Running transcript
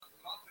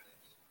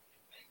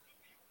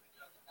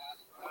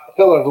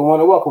Hello, everyone,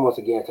 and welcome once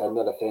again to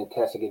another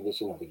fantastic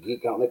edition of the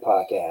Geek Gauntlet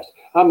Podcast.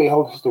 I'm your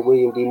host, Mr.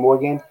 William D.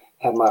 Morgan.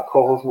 Have my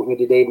co-host with me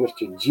today,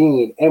 Mr.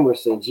 Gene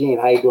Emerson. Gene,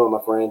 how you doing,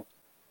 my friend?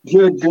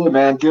 Good,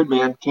 man. Good,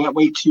 man. Can't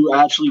wait to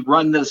actually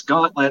run this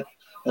gauntlet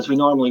as we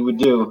normally would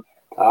do.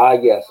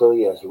 Yes,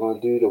 we're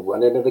going to do the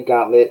running of the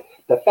gauntlet,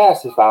 the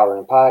fastest hour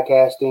in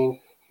podcasting.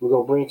 We're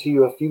going to bring to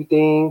you a few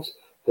things: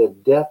 the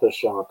death of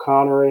Sean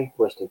Connery,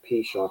 rest in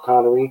peace, Sean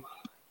Connery.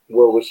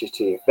 Well wishes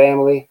to your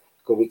family.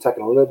 Going to be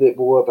talking a little bit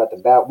more about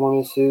the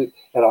Batwoman suit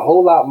and a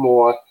whole lot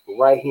more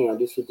right here on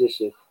this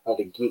edition of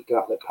the Geek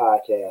Gauntlet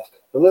Podcast.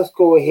 But let's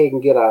go ahead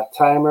and get our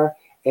timer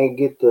and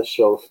get the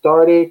show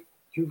started.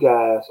 You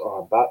guys are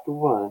about to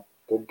run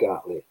the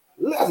gauntlet.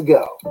 Let's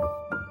go.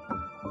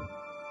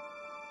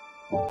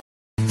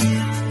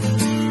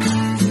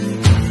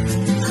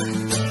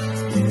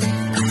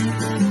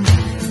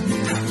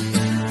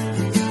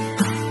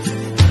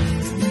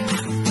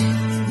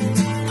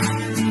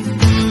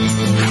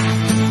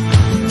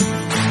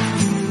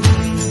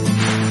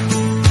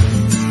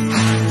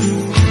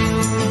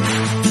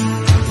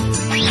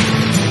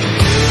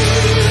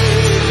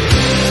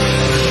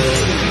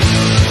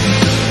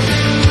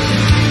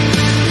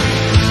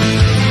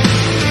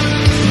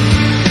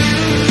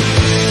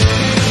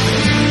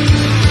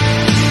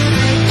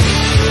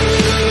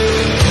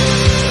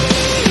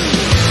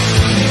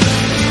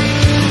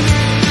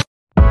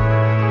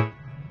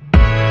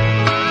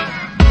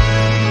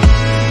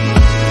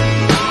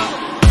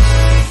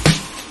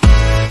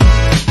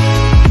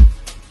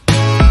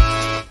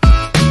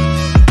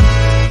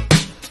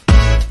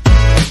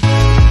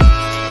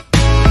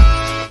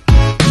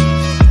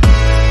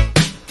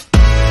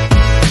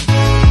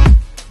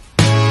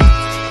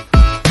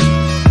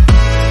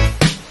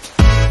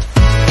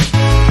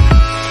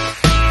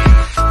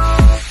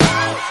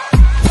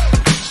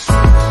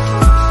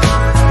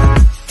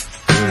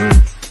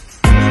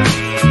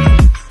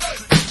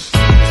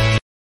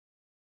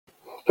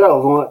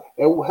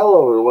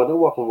 Hello, everyone, and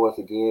welcome once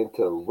again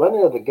to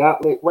Running of the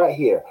Gauntlet right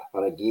here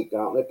on the Geek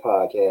Gauntlet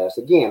Podcast.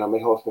 Again, I'm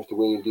your host, Mr.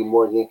 William D.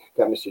 Morgan.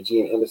 Got Mr.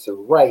 Gene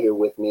Emerson right here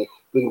with me.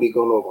 We can be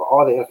going over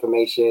all the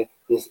information.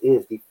 This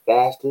is the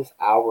fastest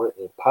hour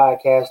in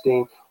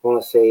podcasting. I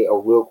want to say a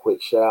real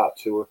quick shout out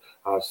to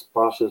our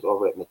sponsors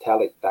over at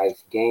Metallic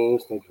Dice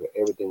Games. Thank you for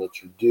everything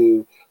that you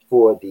do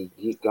for the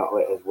Geek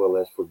Gauntlet as well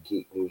as for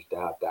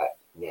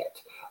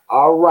GeekNewsDive.net.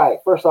 All right,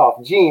 first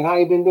off, Gene, how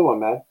you been doing,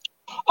 man?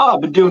 Oh,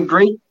 I've been doing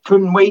great.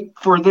 Couldn't wait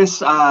for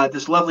this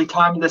lovely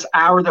time, this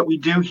hour that we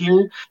do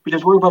here,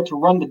 because we're about to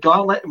run the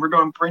gauntlet, and we're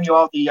going to bring you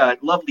all the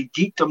lovely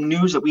geekdom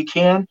news that we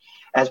can,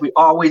 as we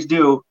always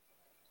do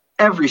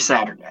every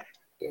Saturday.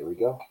 There we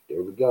go.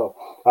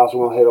 I also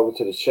want to head over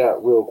to the chat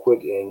real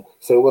quick and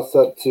say what's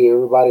up to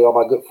everybody, all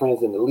my good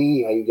friends in the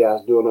league. How you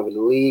guys doing over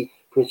the league?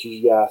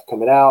 Appreciate you guys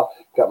coming out.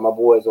 Got my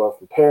boys over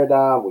from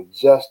Paradigm with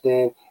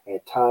Justin and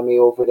Tommy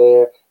over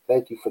there.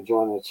 Thank you for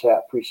joining the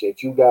chat.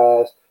 Appreciate you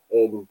guys.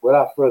 And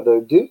without further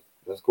ado,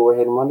 let's go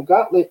ahead and run the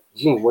gauntlet.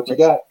 Gene, what you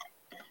got?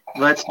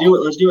 Let's do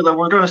it.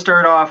 We're going to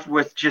start off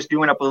with just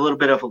doing up a little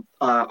bit of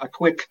a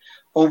quick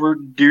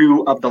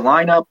overview of the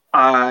lineup.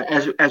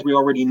 As we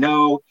already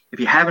know,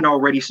 if you haven't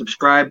already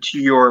subscribed to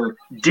your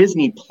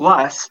Disney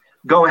Plus,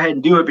 go ahead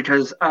and do it,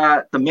 because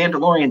The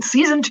Mandalorian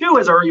Season 2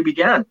 has already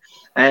begun.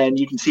 And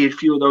you can see a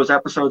few of those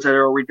episodes that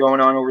are already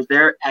going on over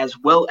there, as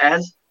well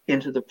as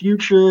into the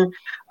future.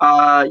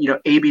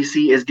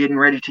 ABC is getting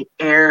ready to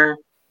air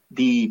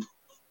the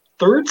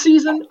third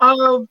season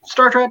of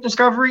Star Trek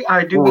Discovery,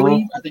 I do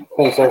believe. I think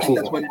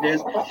that's what it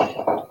is.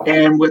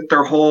 And with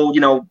their whole,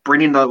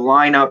 bringing the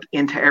lineup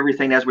into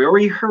everything, as we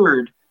already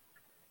heard,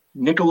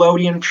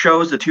 Nickelodeon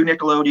shows, the two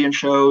Nickelodeon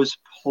shows,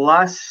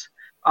 plus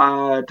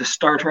the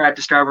Star Trek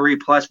Discovery,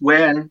 plus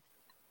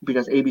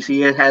because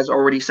ABC has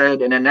already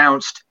said and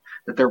announced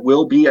that there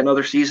will be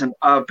another season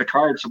of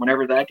Picard. So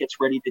whenever that gets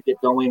ready to get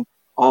going,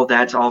 all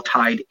that's all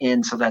tied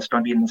in. So that's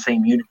going to be in the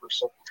same universe.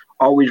 So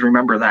always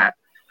remember that.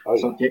 Oh,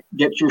 yeah. So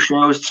get your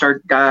shows,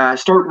 start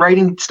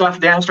writing stuff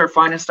down, start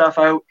finding stuff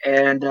out,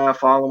 and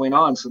following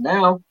on. So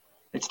now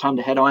it's time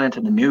to head on into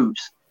the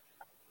news.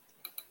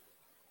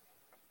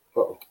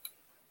 Uh-oh.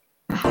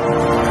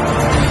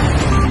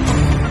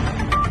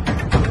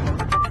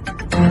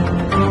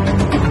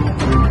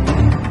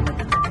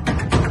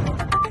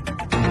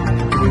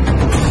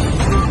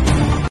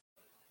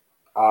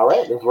 All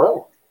right,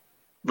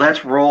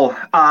 let's roll.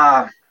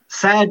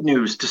 Sad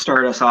news to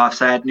start us off.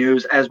 Sad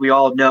news, as we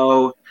all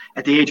know,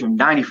 at the age of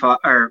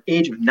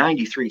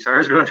 93. Sorry, I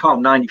was going to call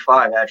him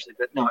 95 actually,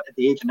 but no, at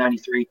the age of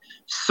 93,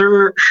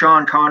 Sir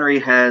Sean Connery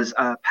has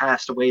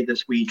passed away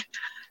this week,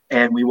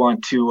 and we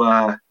want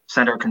to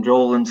send our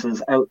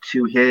condolences out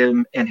to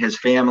him and his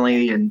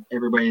family and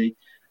everybody.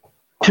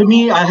 To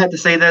me, I have to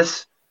say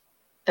this,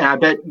 and I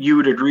bet you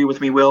would agree with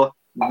me, Will.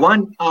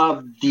 One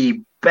of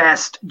the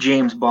best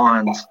James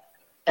Bonds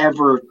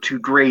ever to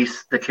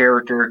grace the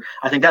character.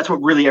 I think that's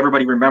what really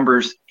everybody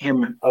remembers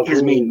him,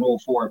 his main role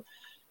for.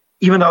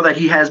 Even though that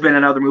he has been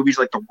in other movies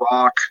like The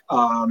Rock,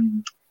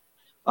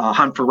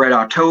 Hunt for Red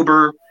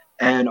October,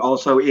 and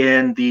also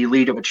in The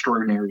League of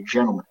Extraordinary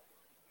Gentlemen.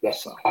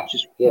 Yes. So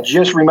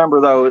just remember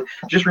those.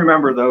 Just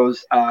remember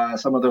those.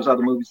 Some of those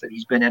other movies that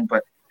he's been in.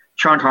 But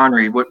Sean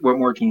Connery, what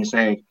more can you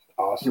say?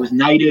 Awesome. He was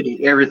knighted.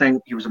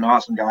 Everything. He was an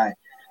awesome guy.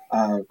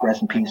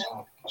 Rest in peace,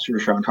 Sir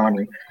Sean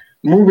Connery.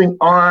 Moving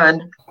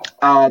on,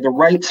 the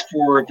rights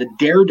for the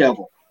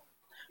Daredevil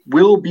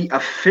will be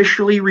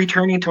officially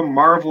returning to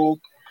Marvel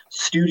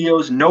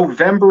Studios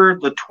November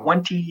the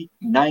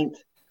 29th,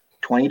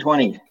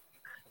 2020.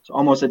 So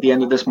almost at the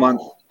end of this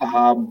month.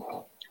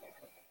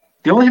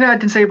 The only thing I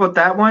can say about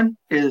that one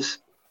is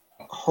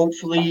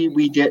hopefully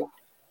we get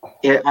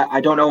it. I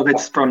don't know if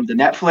it's from the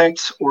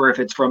Netflix or if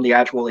it's from the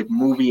actual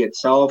movie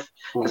itself,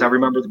 because I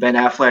remember the Ben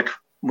Affleck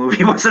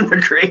movie wasn't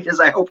the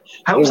greatest. I hope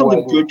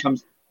something good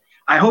comes.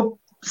 I hope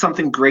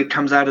something great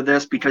comes out of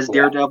this, because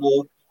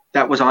Daredevil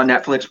that was on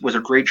Netflix was a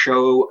great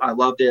show. I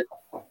loved it.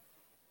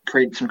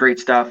 Created some great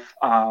stuff.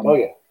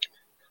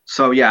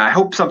 So yeah, I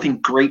hope something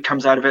great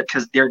comes out of it,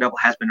 because Daredevil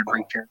has been a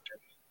great character.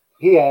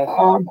 He has.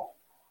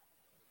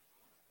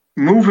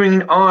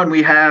 Moving on,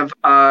 we have,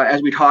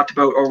 as we talked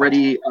about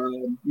already,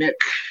 Mick.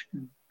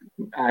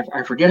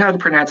 I forget how to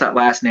pronounce that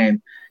last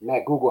name.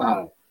 Matt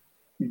Guggenheim.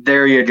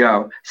 There you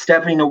go.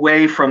 Stepping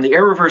away from the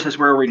Arrowverse, as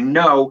we already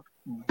know,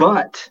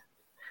 but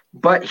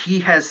he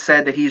has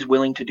said that he's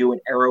willing to do an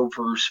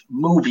Arrowverse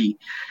movie.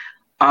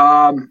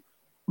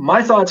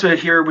 My thoughts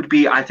here would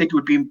be, I think it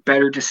would be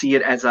better to see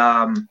it as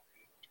a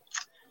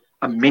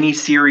mini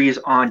series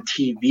on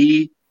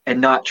TV, and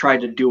not try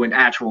to do an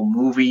actual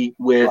movie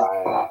with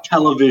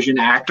television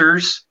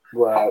actors.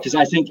 Right. Because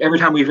I think every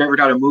time we've ever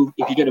got a movie,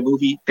 if you get a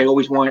movie, they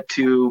always want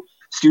to,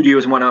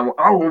 studios want to,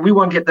 we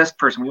want to get this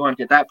person, we want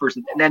to get that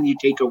person, and then you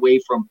take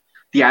away from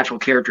the actual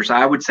character. So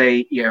I would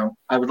say,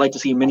 I would like to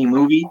see a mini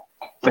movie,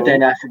 but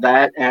then after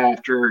that,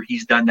 after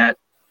he's done that,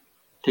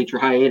 take your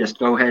hiatus,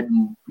 go ahead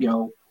and,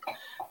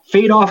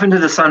 fade off into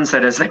the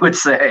sunset, as they would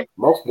say.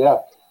 Most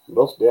deaf.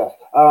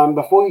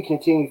 Before you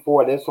continue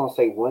forward, I just want to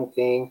say one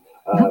thing.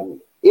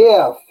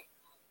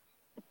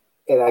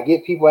 And I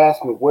get people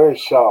asking me, where's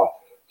Shaw?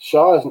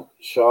 Shaw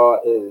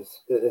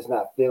is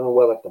not feeling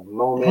well at the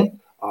moment.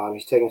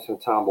 He's taking some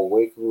time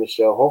away from the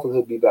show. Hopefully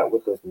he'll be back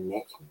with us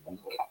next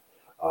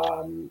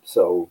week.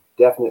 So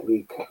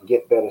definitely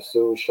get better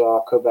soon,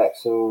 Shaw. Come back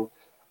soon.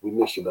 We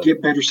miss you, buddy.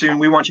 Get better soon.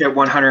 We want you at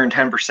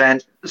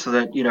 110%, so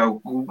that,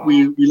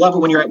 we love it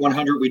when you're at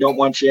 100. We don't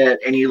want you at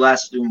any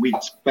less, and we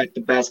expect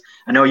the best.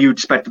 I know you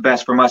expect the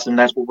best from us, and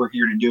that's what we're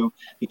here to do.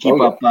 We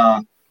keep up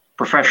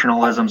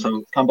professionalism,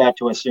 so come back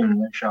to us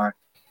soon, Sean.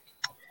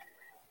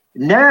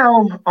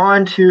 Now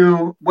on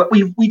to what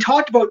we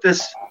talked about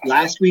this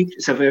last week.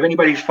 So if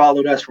anybody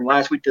followed us from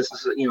last week, this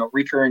is a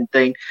recurring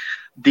thing.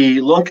 The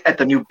look at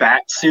the new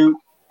Batwoman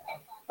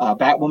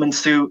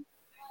suit,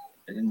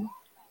 and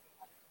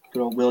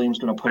good old William's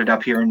going to put it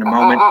up here in a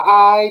moment.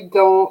 I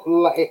don't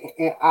like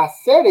it. I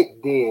said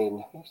it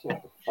then. Actually, I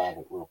have to find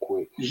it real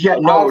quick. Yeah,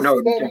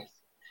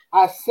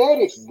 I said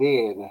it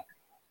then.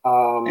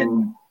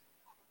 And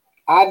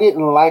I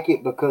didn't like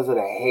it because of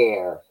the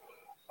hair.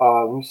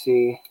 Let me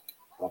see.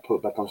 I'll put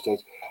it back on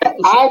stage.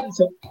 I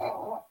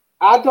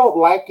don't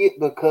like it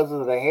because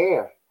of the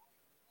hair.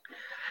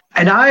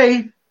 And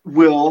I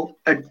will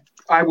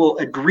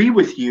agree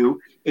with you.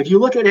 If you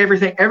look at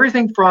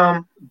everything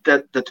from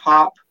the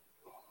top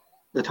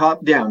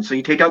down. So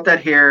you take out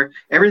that hair.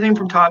 Everything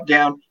from top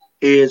down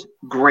is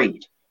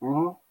great.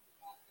 The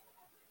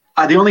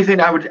only thing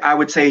I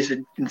would say is,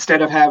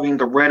 instead of having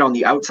the red on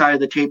the outside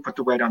of the cape, put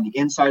the red on the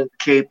inside of the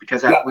cape,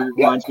 because that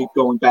reminds me of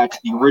going back to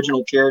the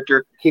original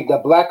character. Keep the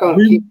black on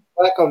the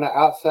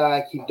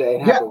outside. Keep the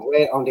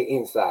red on the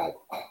inside.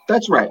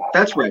 That's right.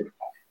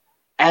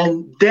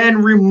 And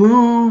then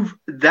remove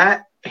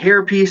that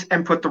hairpiece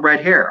and put the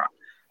red hair on.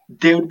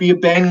 There would be a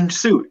banging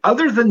suit.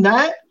 Other than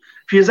that,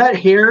 because that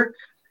hair,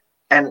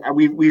 and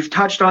we've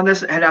touched on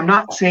this, and I'm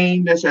not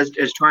saying this as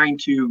trying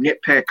to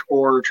nitpick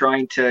or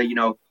trying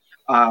to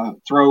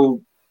throw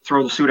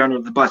the suit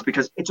under the bus,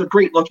 because it's a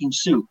great looking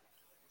suit,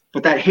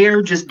 but that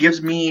hair just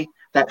gives me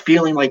that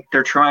feeling like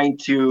they're trying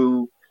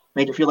to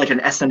make it feel like an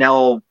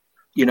SNL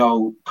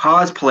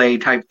cosplay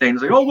type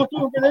things. Like, oh, look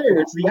over there,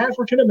 it's the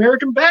African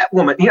American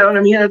Batwoman. You know what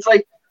I mean? It's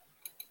like,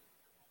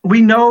 we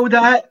know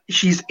that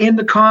she's in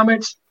the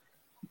comics,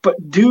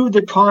 but do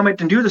the comic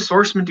and do the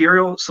source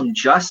material some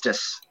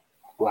justice.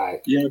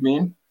 Right. You know what I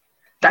mean?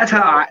 That's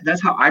how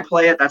I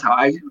play it. That's how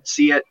I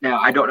see it.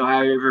 Now, I don't know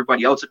how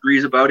everybody else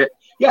agrees about it.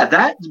 Yeah,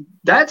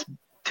 that's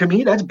to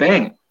me, that's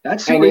banging.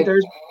 That's right there.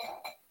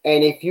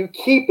 And if you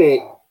keep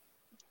it,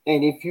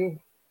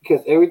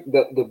 because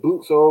the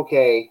boots are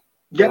okay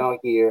down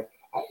here.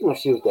 I don't know if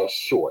she was that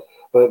short,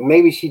 but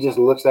maybe she just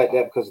looks like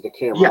that because of the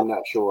camera. I'm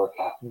not sure.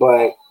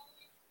 But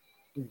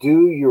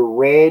do your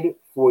red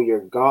for your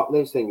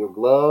gauntlets and your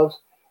gloves,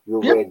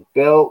 your red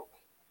belt.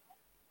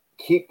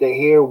 Keep the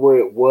hair where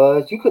it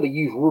was. You could have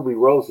used Ruby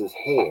Rose's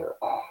hair.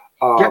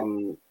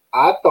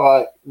 I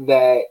thought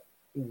that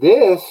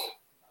this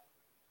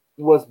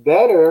was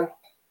better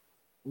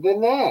than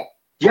that.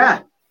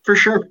 Yeah, for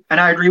sure. And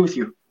I agree with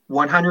you.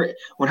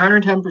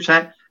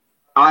 110%.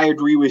 I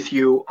agree with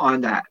you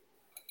on that.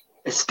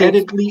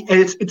 Aesthetically,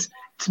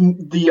 it's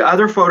The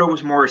other photo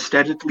was more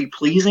aesthetically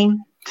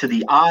pleasing to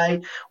the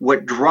eye.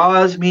 What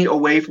draws me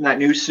away from that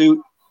new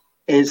suit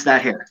is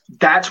that hair.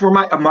 That's where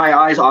my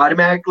eyes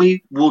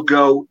automatically will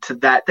go to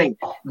that thing.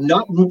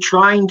 Not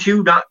trying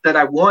to, not that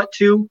I want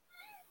to.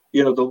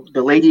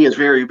 The lady is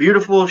very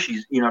beautiful.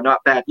 She's,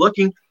 not bad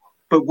looking.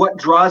 But what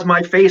draws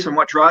my face and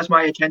what draws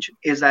my attention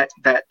is that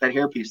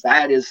hairpiece.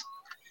 That is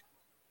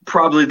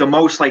probably the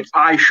most like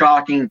eye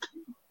shocking,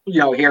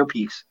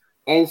 hairpiece.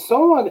 And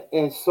someone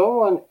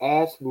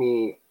asked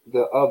me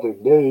the other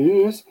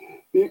day,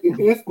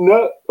 it's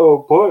not a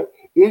part.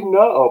 It's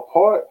not a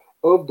part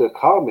of the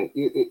comic.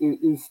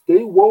 It's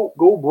they won't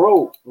go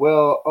broke.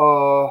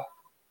 Well,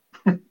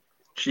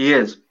 she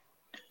is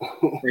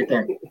right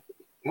there.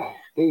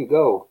 There you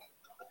go.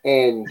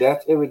 And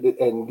that's everything.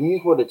 And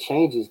these were the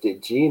changes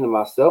that Gene and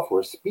myself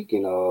were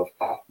speaking of.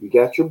 You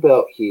got your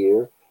belt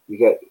here. You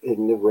got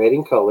in the red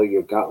in color.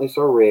 Your gauntlets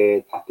are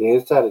red. The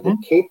inside of the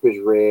cape is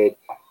red,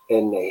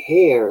 and the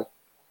hair,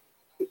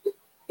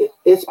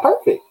 it's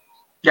perfect.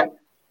 Yeah.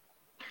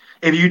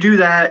 If you do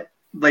that,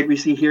 like we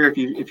see here, if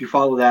you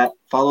follow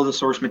the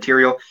source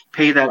material,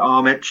 pay that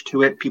homage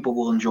to it, people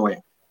will enjoy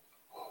it.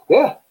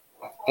 Yeah.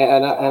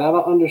 And I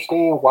don't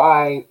understand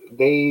why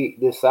they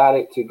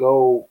decided to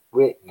go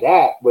with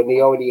that when they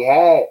already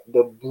had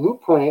the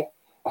blueprint.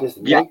 Just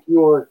make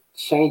your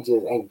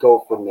changes and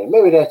go from there.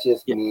 Maybe that's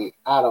just me.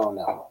 I don't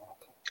know.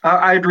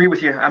 I agree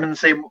with you. I'm in the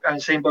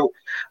same boat.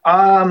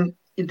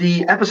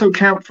 The episode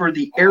count for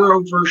the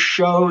Arrowverse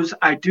shows,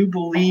 I do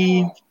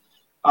believe.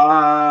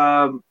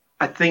 I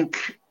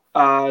think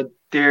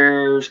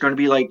there's going to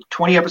be like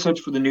 20 episodes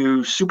for the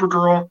new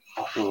Supergirl,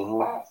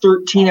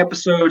 13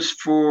 episodes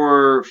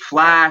for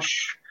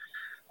Flash.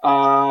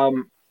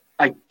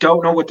 I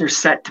don't know what they're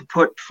set to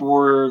put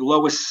for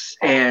Lois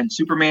and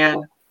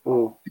Superman.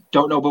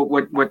 Don't know about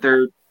what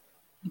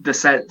the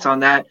sets on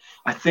that.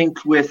 I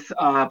think with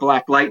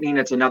Black Lightning,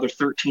 it's another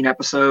 13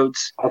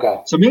 episodes.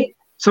 Okay.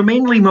 So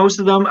mainly most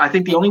of them, I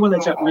think the only one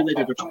that's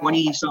related to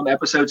 20-some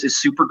episodes is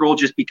Supergirl,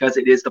 just because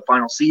it is the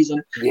final season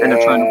and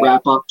they're trying to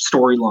wrap up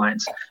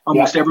storylines.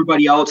 Almost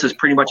everybody else is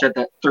pretty much at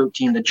that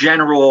 13, the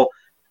general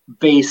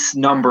base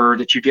number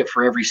that you get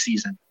for every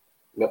season.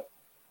 Yep.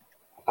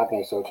 I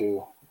think so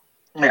too.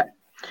 Yeah.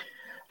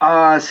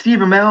 Steve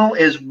Amell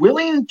is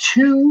willing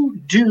to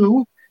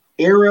do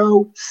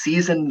Arrow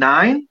Season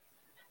 9,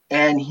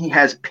 and he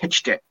has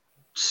pitched it.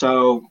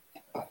 So...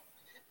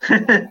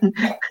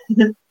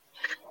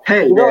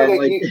 Hey, you know,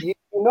 man, you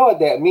know what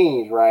that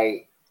means,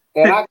 right?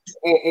 And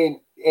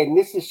and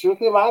this is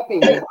strictly my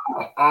opinion.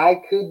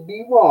 I could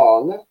be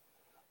wrong,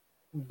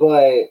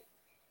 but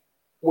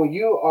when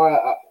you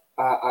are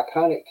a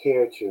iconic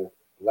character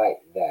like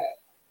that,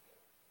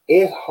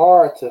 it's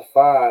hard to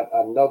find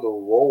another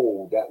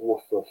role that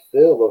will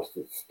fulfill or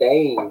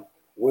sustain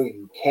where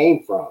you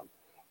came from,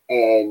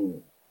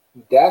 and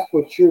that's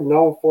what you're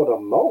known for the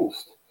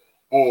most.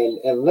 And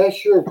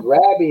unless you're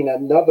grabbing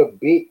another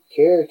big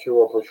character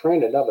or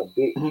portraying another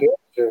big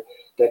character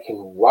that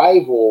can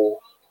rival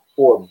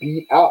or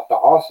beat out the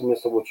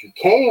awesomeness of what you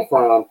came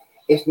from,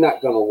 it's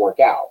not going to work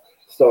out.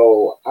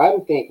 So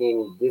I'm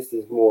thinking this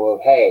is more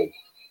of, hey,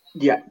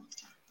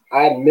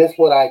 I miss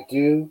what I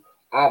do.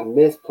 I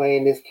miss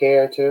playing this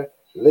character.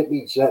 Let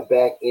me jump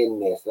back in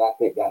this. And I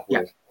think that's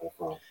where it's coming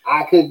from.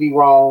 I could be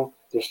wrong.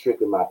 Just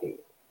strictly my opinion.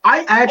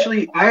 I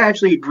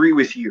actually agree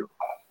with you.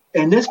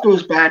 And this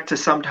goes back to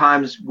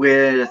sometimes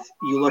with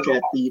you look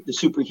at the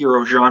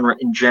superhero genre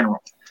in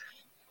general.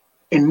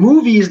 In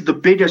movies, the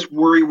biggest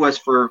worry was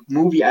for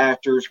movie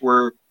actors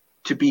were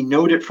to be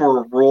noted for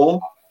a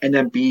role and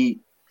then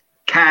be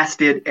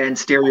casted and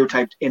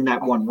stereotyped in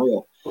that one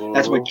role.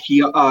 That's why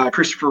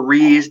Christopher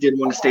Reeves didn't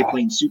want to stay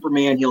playing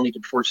Superman. He only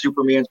did 4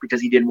 Supermans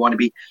because he didn't want to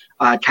be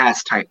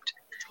cast typed.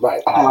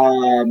 Right.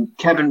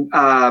 Kevin,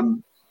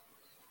 not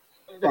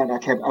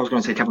Kevin, I was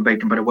going to say Kevin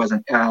Bacon, but it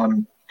wasn't.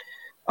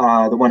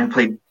 The one who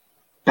played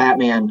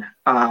Batman.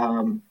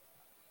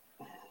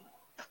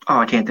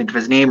 I can't think of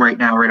his name right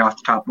now, right off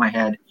the top of my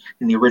head.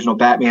 In the original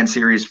Batman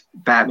series,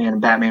 Batman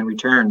and Batman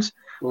Returns,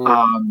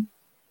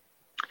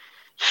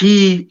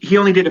 he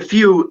only did a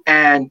few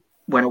and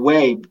went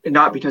away,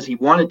 not because he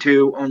wanted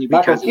to, only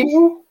because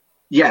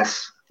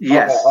yes.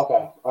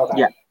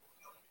 Okay.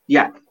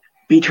 Yeah,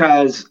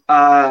 because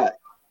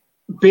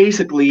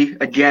basically,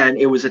 again,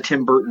 it was a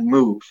Tim Burton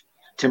move.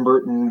 Tim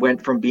Burton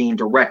went from being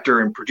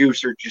director and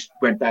producer, just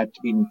went back to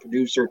being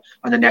producer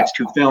on the next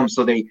 2 films.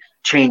 So they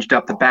changed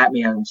up the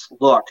Batman's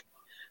look.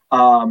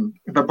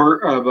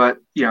 But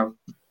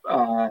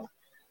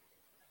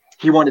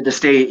he wanted to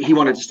stay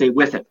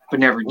with it, but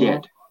never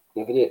did.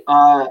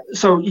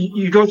 So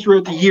you go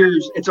throughout the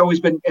years, it's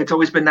always been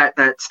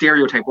that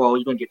stereotype. Well,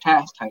 you're going to get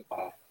cast type.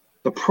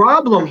 The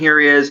problem here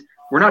is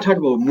we're not talking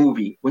about a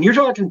movie. When you're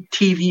talking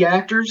TV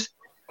actors,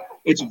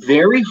 it's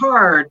very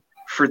hard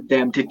for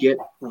them to get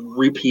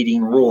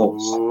repeating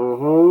roles.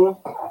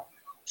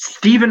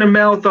 Stephen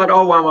Amell thought,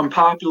 I'm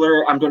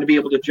unpopular. I'm going to be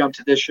able to jump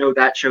to this show,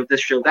 that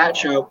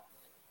show.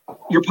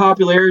 Your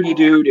popularity,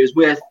 dude, is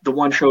with the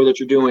one show that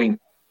you're doing.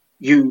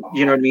 you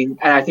know what I mean?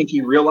 And I think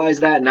he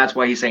realized that, and that's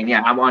why he's saying,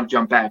 yeah, I want to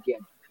jump back in.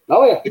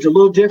 Oh yeah, It's a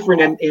little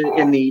different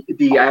in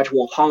the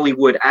actual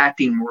Hollywood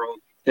acting world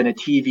than a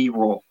TV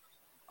role.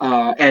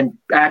 And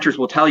actors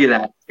will tell you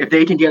that if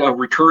they can get a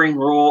recurring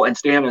role and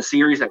stay on a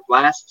series that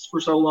lasts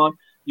for so long,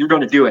 you're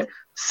going to do it.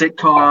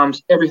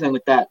 Sitcoms, everything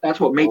like that. That's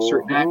what makes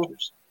certain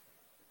actors.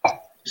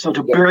 So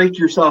to break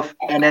yourself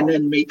and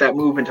then make that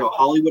move into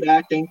Hollywood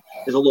acting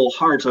is a little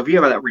hard. So if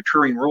you have that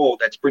recurring role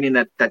that's bringing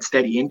that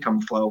steady income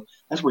flow,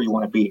 that's where you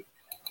want to be.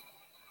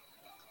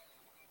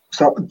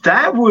 So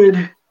that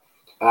would.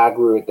 I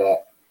agree with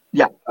that.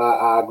 Yeah,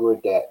 I agree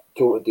with that.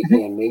 Toward the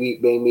end,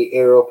 maybe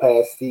Arrow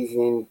past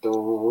season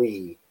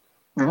 3.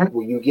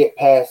 When you get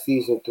past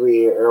season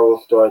 3, Arrow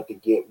started to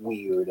get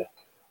weird.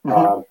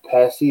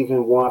 Past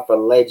season 1 for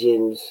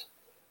Legends,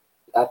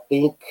 I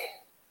think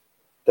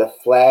the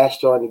Flash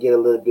starting to get a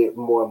little bit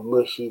more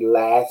mushy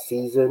last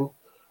season.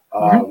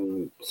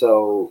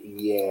 So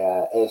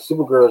yeah, and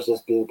Supergirl's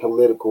just been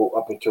political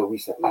up until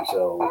recently.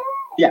 So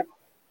yeah.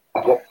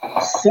 Yep.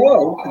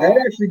 So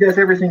that actually does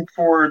everything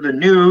for the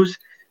news,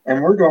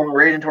 and we're going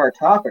right into our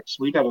topics.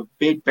 We got a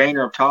big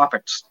banger of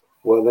topics.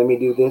 Well, let me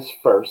do this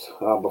first.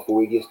 Before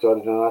we get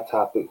started on our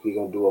topic, we're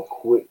going to do a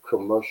quick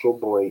commercial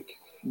break.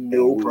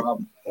 No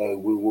problem.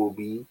 And we will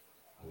be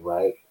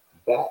right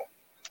back.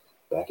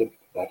 Back in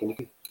the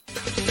few.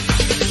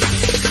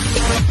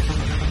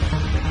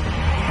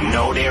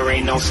 No, there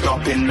ain't no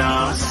stopping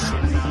us.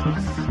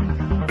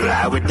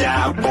 Fly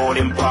without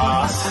boarding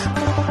pass.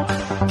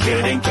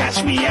 Couldn't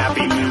catch me, I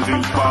be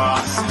moving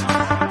fast.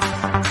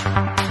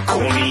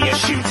 Call me a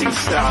shooting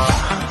star.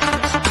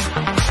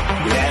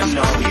 Let them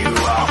know you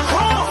are.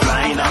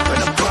 Flying up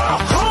in a bar.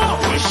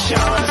 Wish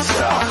on a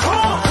star.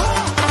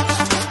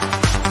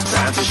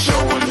 Time to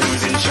show them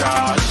who's in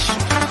charge.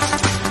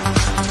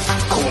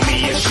 Call me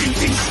a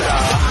shooting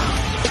star.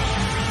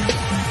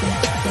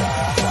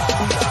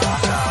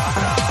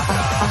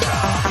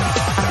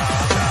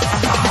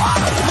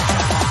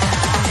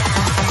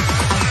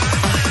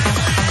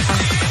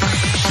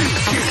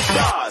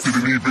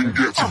 Didn't even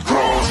get to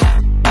cross.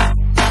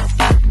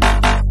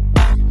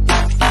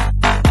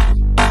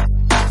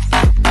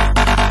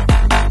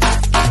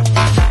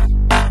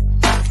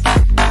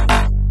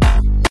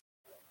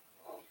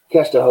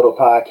 Catch the Huddle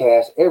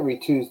podcast every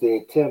Tuesday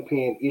at 10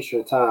 p.m.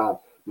 Eastern Time.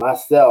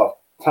 Myself,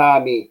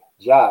 Tommy,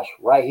 Josh,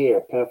 right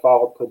here,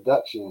 Pinfall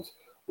Productions,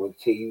 will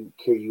carry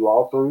you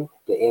all through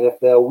the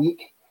NFL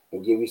week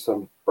and give you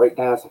some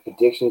breakdowns and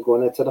predictions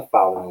going into the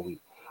following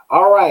week.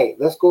 All right,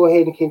 let's go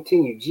ahead and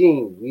continue.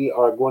 Gene, we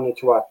are going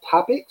into our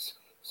topics.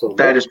 So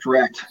that is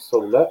correct. So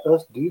let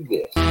us do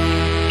this.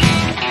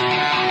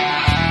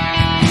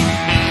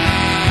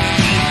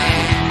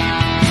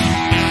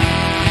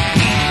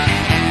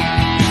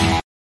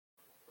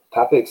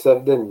 Topics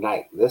of the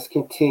night. Let's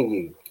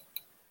continue.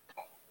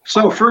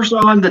 So first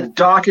on the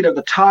docket of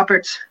the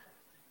topics,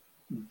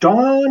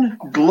 Don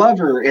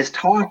Glover is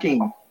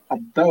talking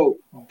about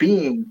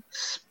being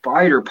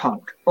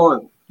Spider-Punk,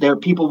 or there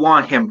people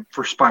want him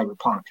for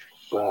Spider-Punk.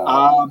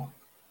 Wow.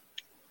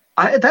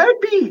 That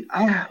would be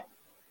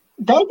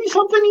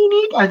something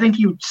unique. I think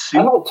you'd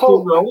suit the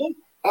role.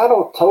 I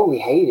don't totally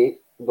hate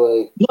it,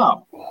 but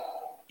no.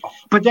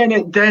 But then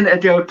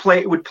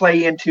it would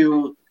play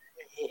into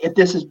if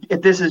this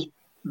is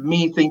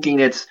me thinking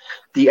it's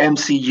the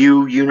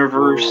MCU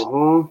universe.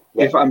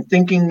 If I'm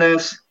thinking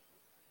this,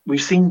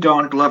 we've seen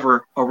Don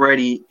Glover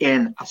already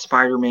in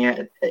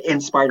Spider-Man.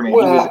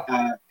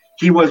 Well,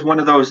 he was one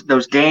of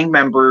those gang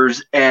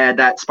members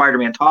that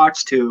Spider-Man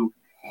talks to.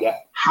 Yeah.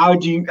 How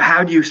do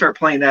you start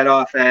playing that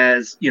off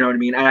as, you know what I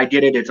mean? And I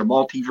get it. It's a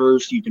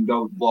multiverse. You can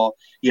go, well,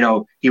 you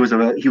know, he was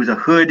a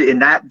hood in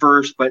that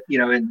verse, but you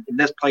know, in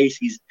this place,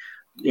 he's,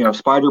 you know,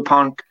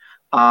 Spider-Punk.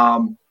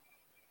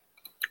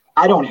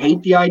 I don't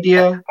hate the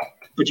idea,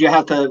 but you'd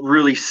have to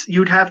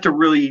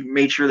really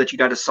make sure that you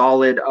got a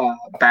solid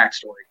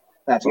backstory.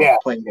 That's all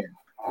playing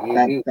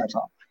in. That's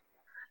all.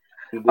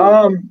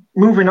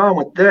 Moving on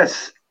with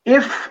this.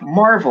 If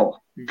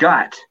Marvel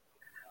got,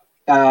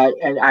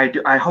 and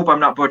I hope I'm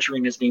not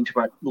butchering his name too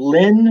much,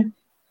 Lynn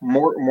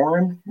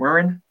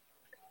Morin.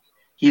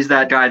 He's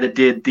that guy that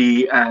did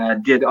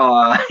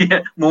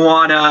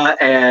Moana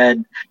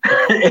and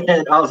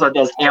also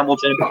does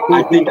Hamilton.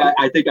 I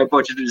think I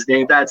butchered his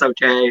name. That's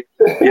okay.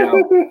 You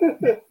know,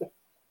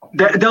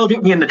 they'll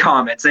get me in the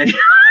comments.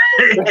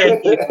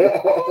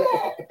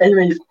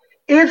 Anyways,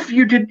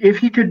 if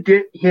he could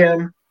get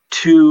him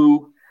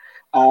to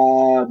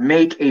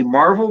make a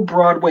Marvel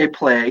Broadway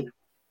play,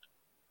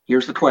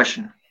 here's the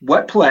question: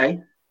 what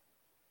play?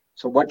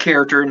 So, what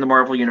character in the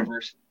Marvel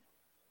universe,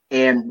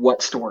 and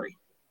what story?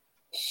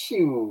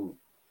 Shoot.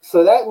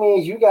 So that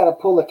means you got to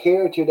pull a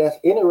character that's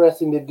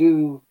interesting to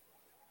do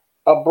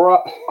a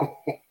broad.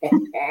 Damn.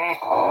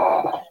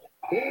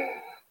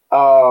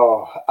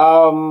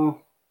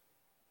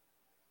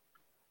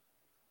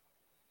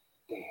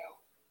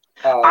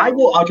 I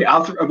will. Okay.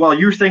 While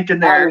you're thinking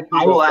there,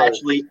 I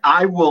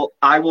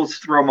will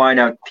throw mine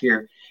out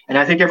here, and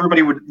I think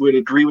everybody would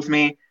agree with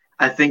me.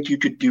 I think you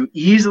could do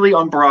easily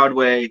on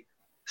Broadway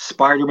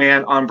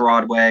Spider-Man on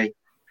Broadway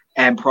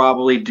and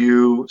probably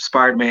do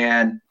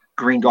Spider-Man,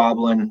 Green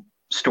Goblin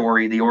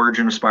story, the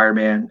origin of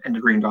Spider-Man and the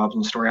Green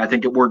Goblin story. I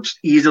think it works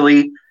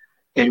easily.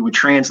 It would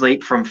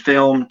translate from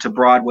film to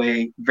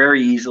Broadway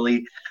very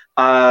easily.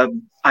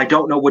 I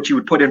don't know what you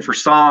would put in for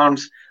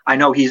songs. I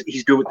know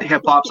he's good with the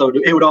hip hop, so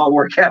it would all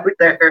work out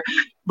there.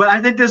 But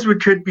I think this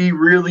could be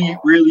really,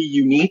 really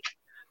unique,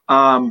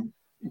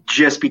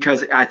 just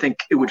because I think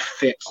it would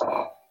fit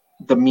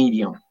the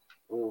medium.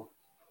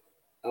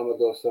 I'm gonna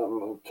go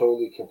something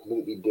totally,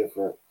 completely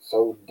different.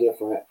 So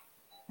different.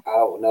 I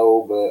don't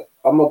know, but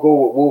I'm gonna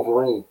go with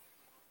Wolverine.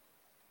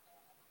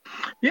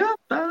 Yeah,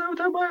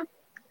 that might.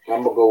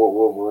 I'm gonna go with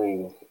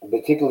Wolverine,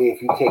 particularly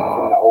if you take it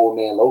from the Old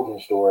Man Logan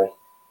story.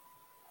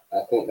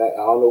 I think that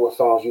I don't know what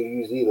songs you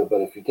use either, but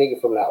if you take it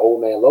from that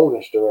Old Man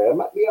Logan story, it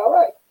might be all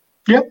right.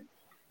 Yep.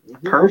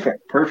 Mm-hmm.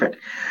 Perfect.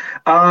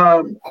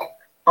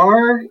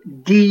 Our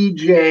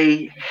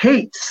DJ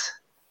hates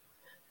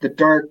The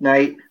Dark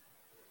Knight.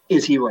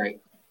 Is he right?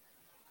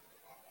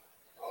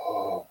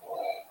 Oh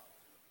boy.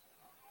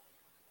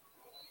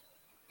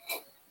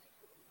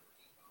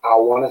 I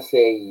want to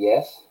say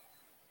yes.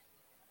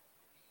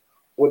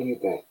 What do you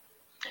think?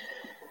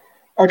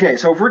 Okay,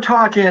 so if we're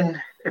talking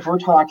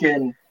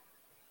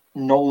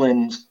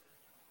Nolan's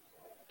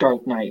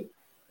Dark Knight,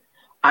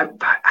 I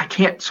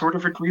can't sort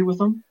of agree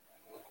with him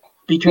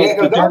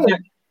because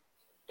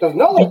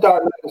Nolan's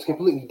Dark Knight was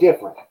completely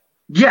different.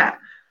 Yeah,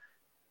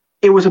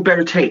 it was a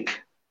better take.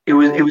 It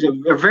was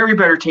a very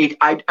better take.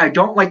 I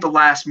don't like the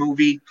last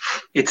movie.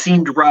 It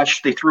seemed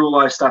rushed. They threw a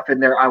lot of stuff in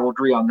there. I will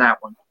agree on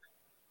that one.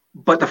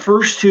 But the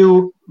first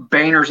two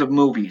bangers of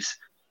movies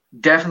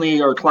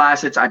definitely are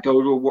classics. I'd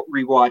go to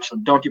rewatch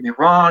them. Don't get me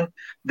wrong.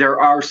 There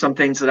are some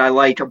things that I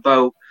like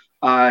about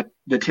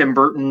the Tim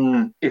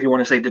Burton, if you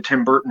want to say the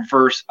Tim Burton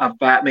verse of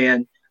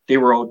Batman. They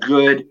were all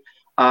good,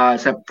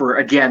 except for,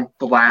 again,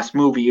 the last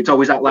movie. It's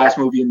always that last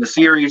movie in the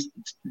series.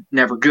 It's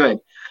never good.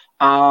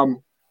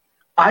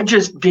 I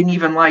just didn't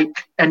even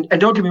like, and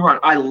don't get me wrong,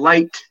 I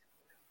liked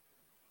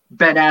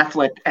Ben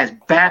Affleck as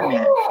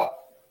Batman,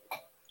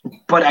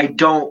 but I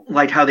don't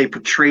like how they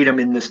portrayed him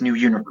in this new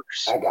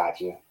universe. I got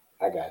you.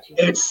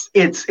 It's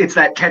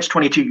that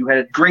catch-22. You had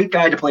a great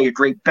guy to play a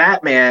great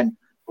Batman,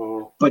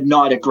 but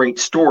not a great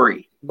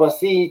story. But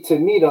see, to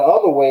me, the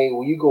other way,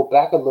 when you go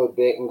back a little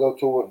bit and go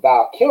to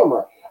Val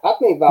Kilmer, I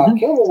think Val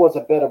Kilmer was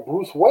a better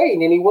Bruce Wayne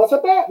than he was a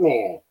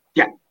Batman.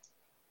 Yeah.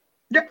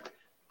 Yep.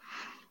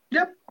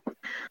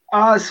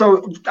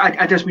 So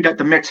I guess we got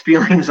the mixed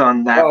feelings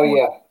on that. Oh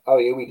yeah,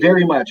 we do.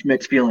 Very much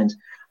mixed feelings.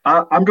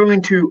 I'm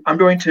going to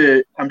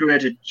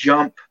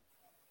jump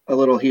a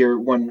little here.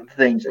 One of the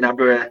things, and I'm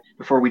going to,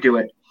 before we do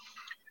it,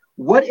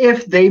 what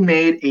if they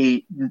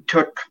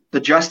took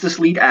the Justice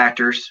League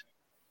actors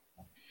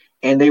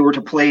and they were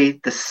to play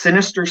the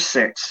Sinister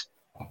Six?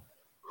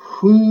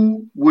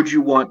 Who would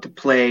you want to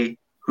play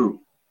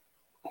who?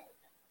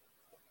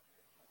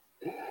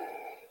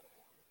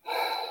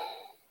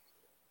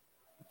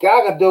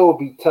 Gal Gadot would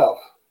be tough.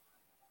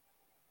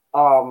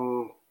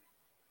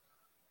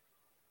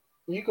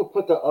 You could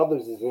put the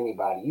others as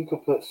anybody. You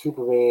could put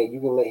Superman. You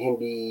can let him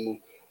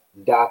be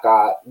Doc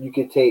Ock. You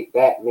could take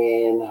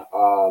Batman.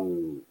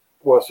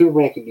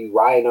 Superman could be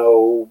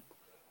Rhino.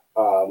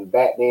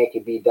 Batman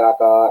could be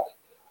Doc Ock.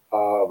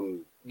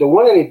 The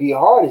one that would be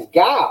hard is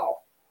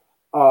Gal.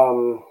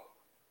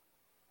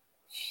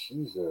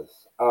 Jesus.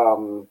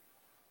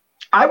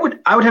 I would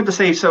have to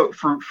say, so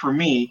for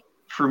me,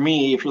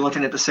 if you're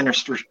looking at the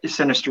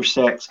Sinister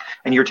Six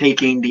and you're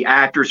taking the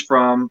actors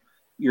from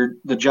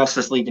the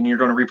Justice League and you're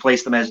going to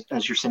replace them as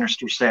your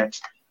Sinister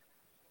Six,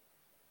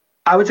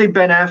 I would say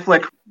Ben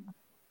Affleck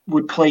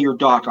would play your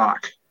Doc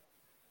Ock.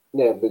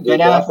 Yeah, but Ben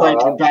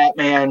Affleck,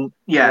 Batman,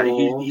 yeah,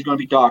 he's going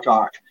to be Doc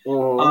Ock.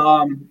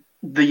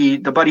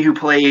 The buddy who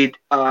played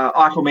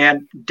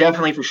Aquaman,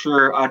 definitely for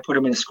sure, I'd put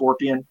him in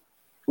Scorpion.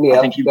 Yeah,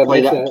 I think he would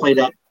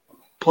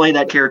play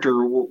that character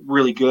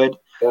really good.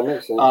 That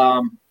makes sense.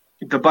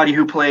 The buddy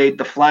who played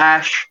the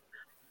Flash,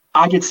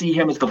 I could see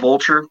him as the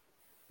Vulture.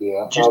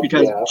 Yeah, just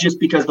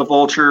because the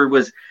Vulture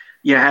was,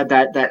 had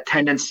that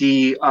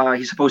tendency.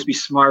 He's supposed to be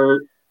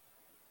smart,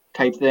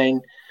 type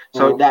thing,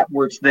 so that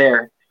works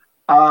there.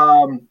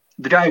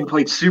 The guy who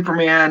played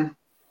Superman,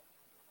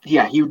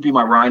 yeah, he would be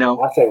my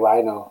Rhino. I'd say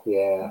Rhino.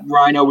 Yeah,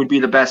 Rhino would be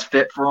the best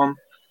fit for him.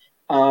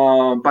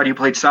 Buddy who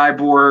played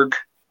Cyborg,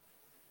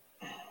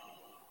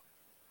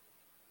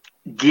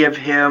 give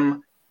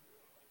him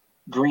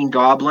Green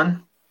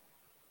Goblin.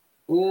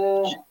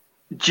 Yeah.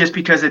 Just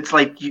because it's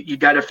like you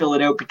got to fill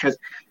it out, because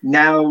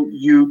now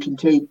you can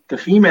take the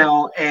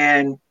female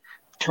and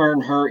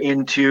turn her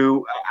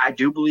into, I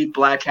do believe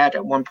Black Cat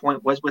at one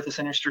point was with the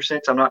Sinister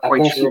Six. I'm not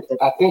quite sure.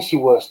 I think she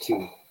was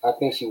too.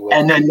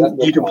 And then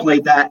you can play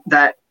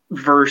that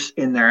verse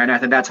in there, and I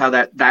think that's how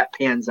that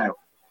pans out.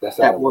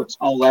 That works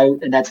all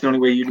out, and that's the only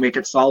way you'd make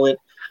it solid.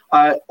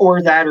 Or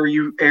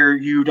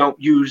you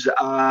don't use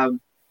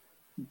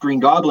Green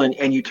Goblin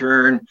and you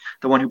turn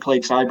the one who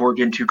played Cyborg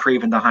into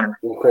Kraven the Hunter.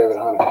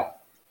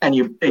 And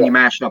you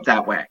mash it up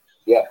that way.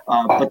 Yeah.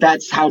 But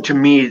that's how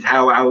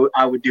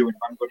I would do it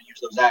if I'm going to use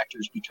those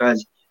actors,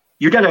 because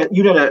you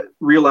gotta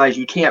realize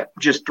you can't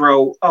just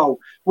throw, oh,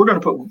 we're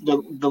going to put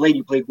the lady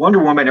who played Wonder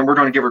Woman and we're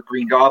going to give her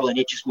Green Goblin.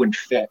 It just wouldn't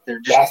fit.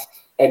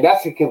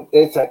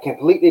 It's a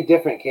completely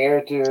different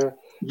character,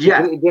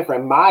 completely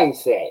different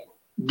mindset.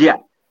 Yeah.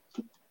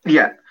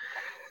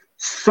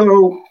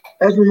 So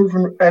as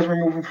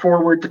we're moving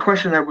forward, the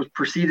question that was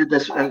preceded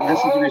this, and this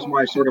is the reason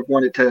why I sort of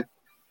wanted to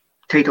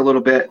take a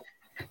little bit,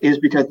 is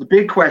because the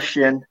big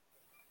question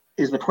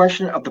is the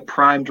question of the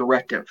Prime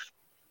Directive.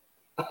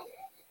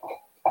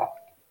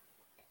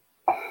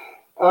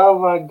 Oh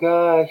my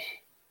gosh.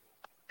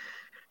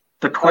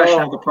 The question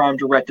of the Prime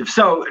Directive.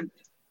 So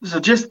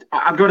just,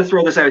 I'm going to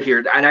throw this out here,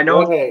 and I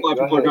know a lot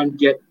of people are going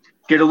to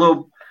get a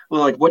little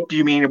like, what do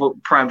you mean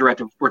about Prime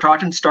Directive? We're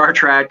talking Star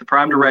Trek. The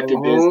Prime Directive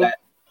is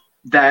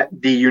that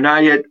the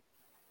United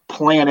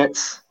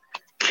Planets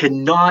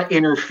cannot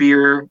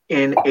interfere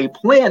in a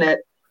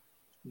planet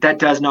that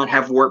does not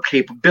have warp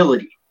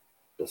capability.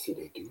 Let's see,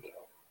 they do that.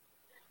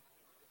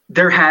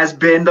 There has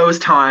been those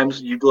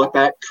times. You look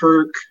at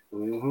Kirk,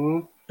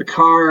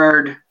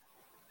 Picard.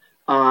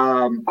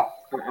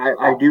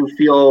 I do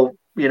feel,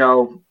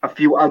 a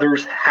few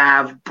others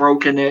have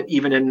broken it,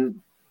 even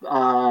in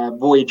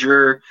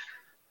Voyager,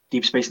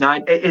 Deep Space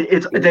Nine.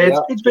 It's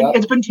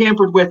been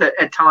tampered with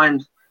at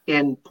times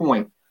in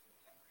point.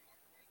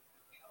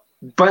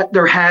 But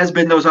there has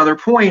been those other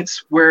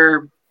points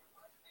where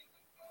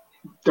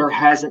there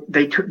hasn't.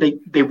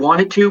 They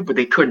wanted to, but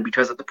they couldn't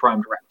because of the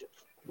Prime Directive.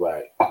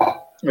 Right.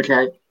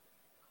 Okay.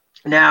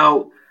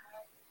 Now,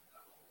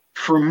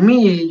 for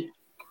me,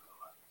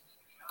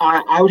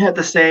 I would have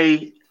to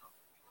say,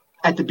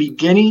 at the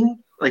beginning,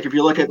 like if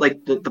you look at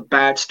like the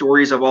bad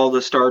stories of all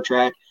the Star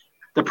Trek,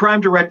 the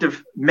Prime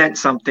Directive meant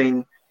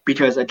something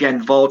because,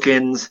 again,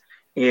 Vulcans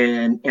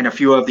and a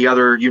few of the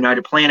other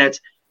United Planets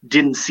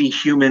didn't see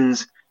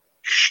humans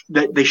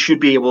that they should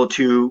be able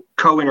to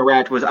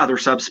co-interact with other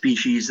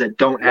subspecies that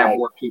don't have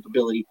warp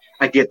capability.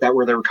 I get that,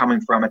 where they were coming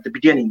from at the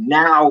beginning.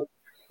 Now,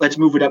 let's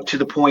move it up to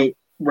the point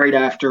right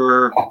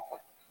after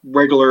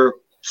regular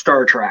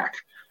Star Trek.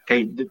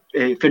 Okay,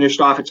 it finished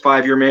off its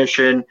 5-year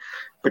mission.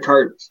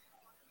 Picard's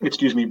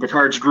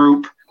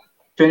group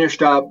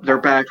finished up. They're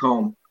back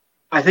home.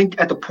 I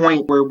think at the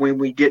point where when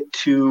we get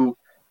to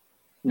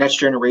Next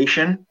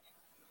Generation,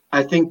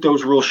 I think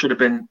those rules should have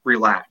been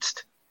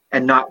relaxed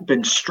and not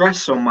been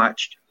stressed so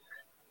much,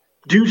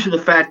 due to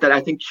the fact that I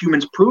think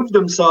humans proved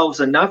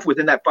themselves enough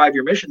within that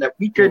 5-year mission that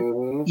we could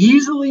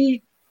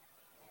easily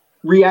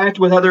react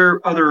with other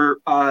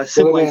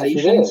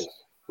civilizations.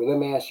 Let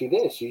me ask you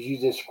this. You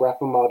just scrap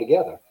them all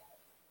together.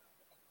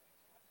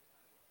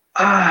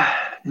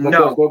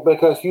 No.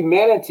 Because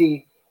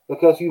humanity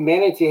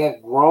has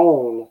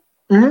grown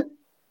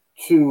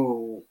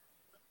to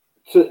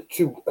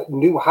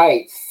new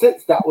heights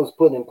since that was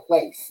put in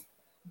place.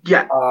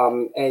 Yeah.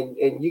 And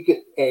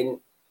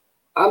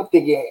I'm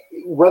thinking,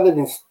 rather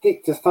than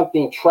stick to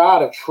something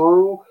tried or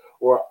true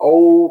or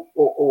old,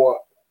 or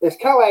it's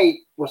kind of like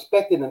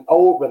respecting an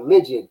old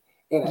religion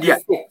in a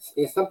sense.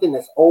 It's something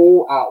that's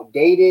old,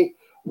 outdated,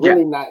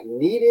 really not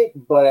needed,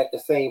 but at the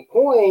same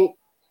point,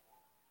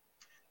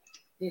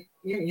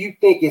 you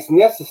think it's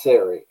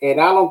necessary.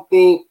 And I don't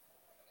think,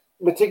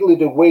 particularly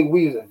the way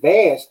we've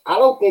advanced, I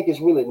don't think it's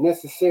really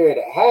necessary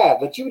to have,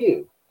 but you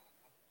do.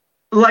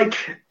 Like,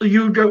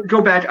 you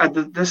go back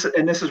this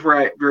is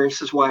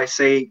why I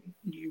say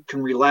you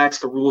can relax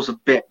the rules a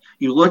bit.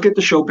 You look at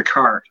the show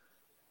Picard,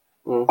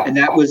 and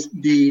that was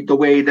the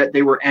way that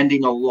they were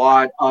ending a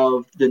lot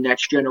of the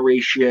Next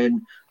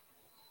Generation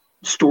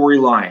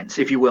storylines,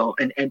 if you will,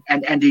 and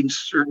ending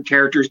certain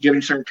characters,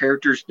 giving certain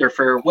characters their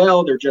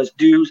farewell, their just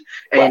dues,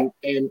 and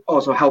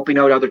also helping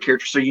out other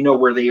characters, so you know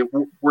where they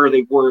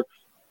were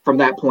from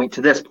that point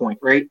to this point,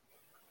 right?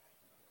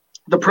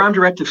 The Prime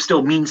Directive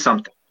still means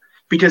something,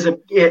 because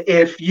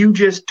if you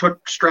just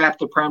strapped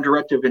the Prime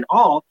Directive in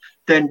all,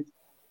 then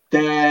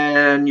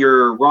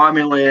your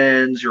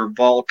Romulans, your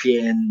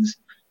Vulcans,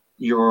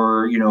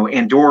 your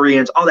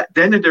Andorians, all that,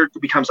 then there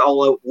becomes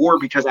all out war,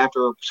 because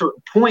after a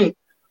certain point,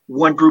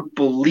 one group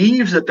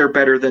believes that they're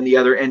better than the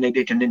other, and they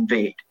can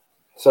invade.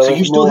 So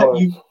it's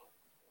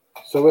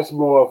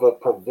more of a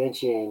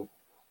prevention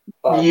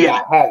of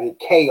not having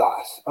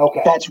chaos.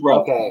 Okay, that's right.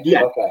 Okay,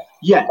 yeah, okay,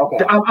 yeah.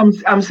 Okay.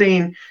 I'm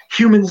saying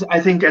humans. I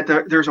think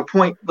there's a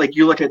point, like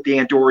you look at the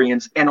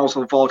Andorians and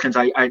also the Vulcans.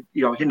 I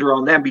hinder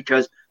on them,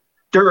 because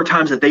there are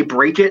times that they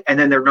break it, and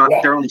then they're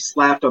only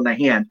slapped on the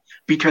hand,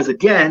 because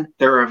again,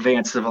 they're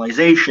advanced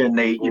civilization.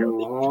 They they've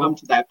come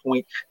to that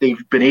point.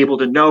 They've been able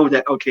to know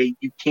that, okay,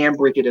 you can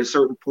break it at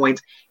certain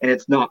points and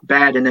it's not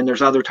bad, and then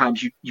there's other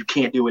times you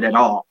can't do it at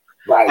all.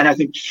 Right. And I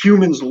think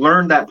humans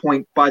learned that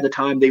point by the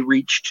time they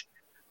reached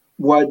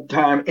what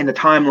time in the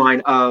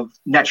timeline of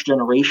Next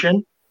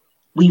Generation.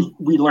 We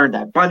learned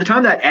that by the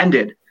time that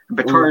ended and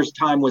Picard's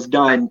time was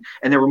done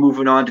and they were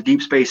moving on to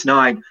Deep Space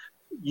Nine,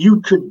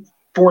 you could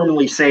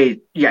formally say,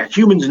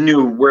 humans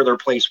knew where their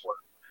place were.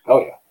 Oh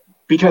yeah.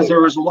 Because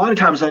there was a lot of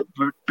times that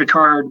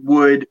Picard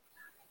would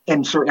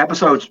in certain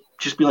episodes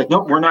just be like,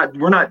 no, we're not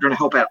going to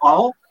help at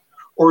all.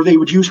 Or they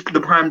would use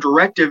the Prime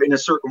Directive in a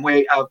certain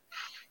way of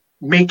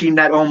making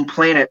that own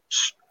planet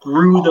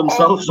screw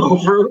themselves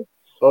over.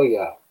 Oh,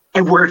 yeah.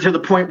 And we're to the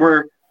point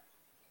where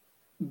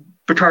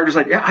Picard is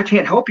like, yeah, I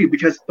can't help you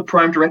because the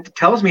Prime Directive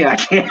tells me I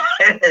can't.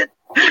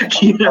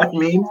 You know what I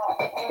mean?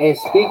 And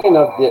speaking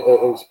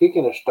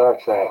of Star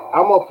Trek,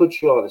 I'm gonna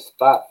put you on the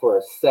spot for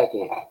a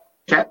second.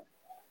 Okay.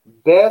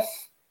 Best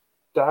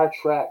Star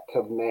Trek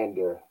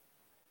commander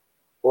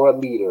or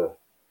leader,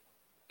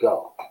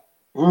 go.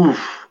 Oof.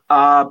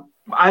 I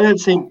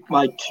would say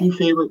my two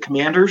favorite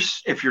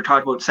commanders, if you're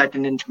talking about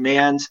second in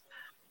commands,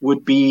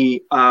 would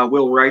be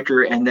Will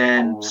Riker and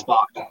then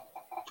Spock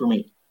for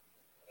me.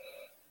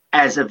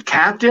 As of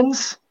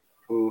captains,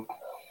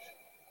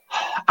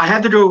 I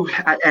have to go,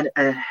 and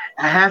I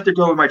have to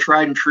go with my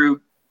tried and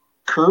true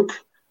Kirk,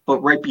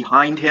 but right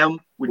behind him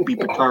would be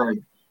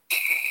Picard,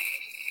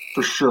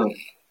 for sure.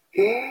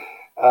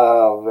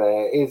 Oh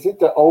man, is it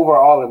the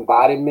overall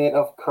embodiment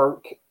of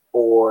Kirk,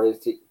 or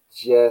is it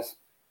just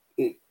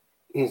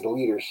his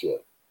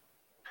leadership,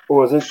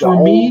 or is it the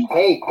whole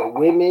take, the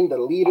women, the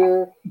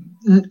leader?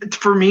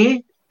 For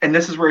me, and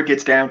this is where it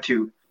gets down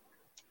to,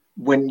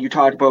 when you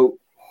talk about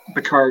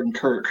Picard and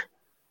Kirk,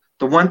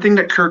 the one thing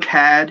that Kirk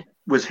had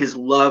was his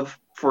love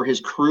for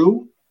his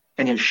crew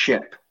and his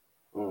ship.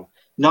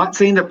 Not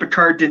saying that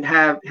Picard didn't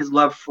have his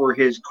love for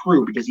his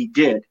crew, because he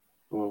did,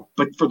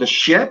 but for the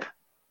ship,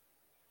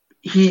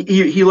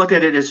 he looked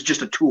at it as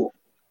just a tool.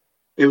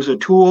 It was a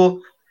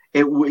tool.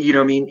 It, you know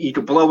what I mean? You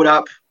could blow it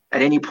up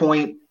at any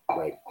point,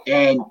 right,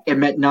 and it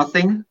meant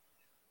nothing.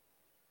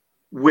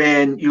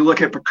 When you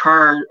look at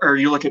Picard, or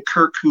you look at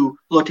Kirk, who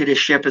looked at his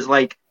ship as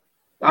like,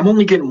 I'm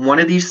only getting one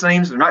of these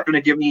things. They're not going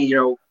to give me,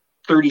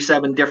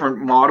 37 different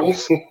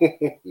models.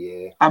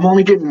 Yeah. I'm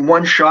only getting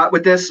one shot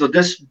with this. So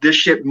this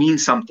ship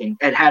means something.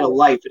 It had a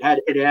life. It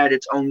had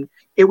its own.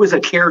 It was a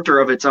character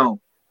of its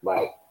own.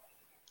 Right.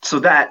 So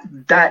that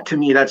to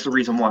me, that's the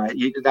reason why.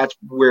 That's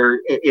where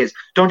it is.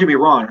 Don't get me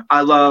wrong.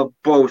 I love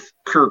both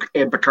Kirk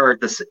and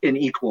Picard in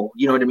equal.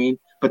 You know what I mean?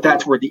 But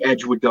that's where the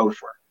edge would go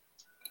for.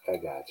 I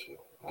got you.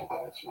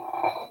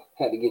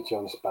 Had to get you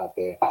on the spot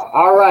there.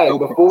 All right.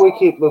 Before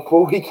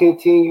we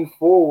continue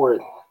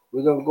forward,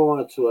 we're gonna go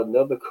into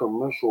another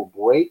commercial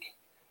break.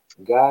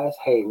 Guys,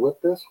 hang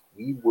with us.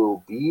 We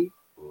will be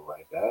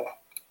right back.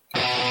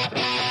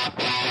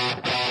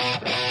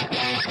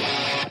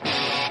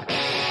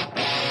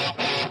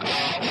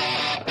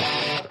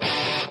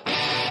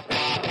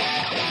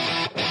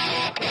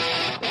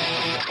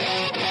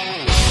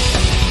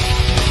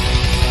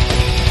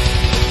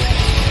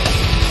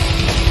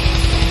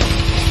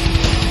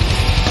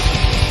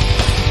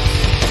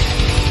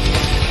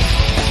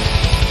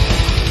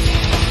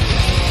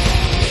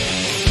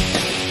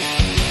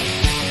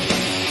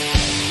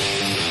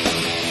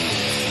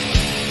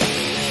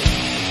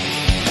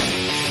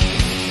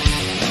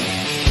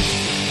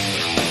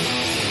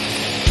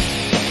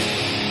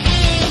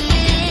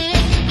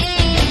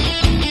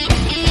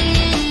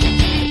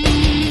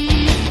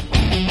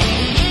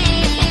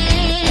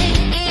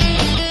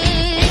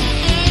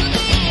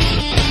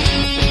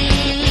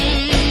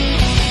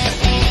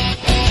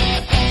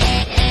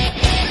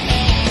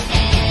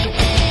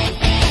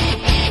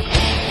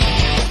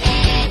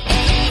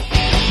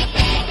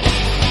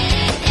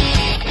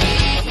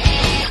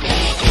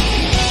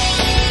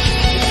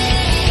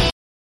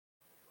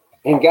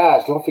 And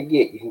guys, don't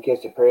forget, you can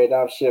catch the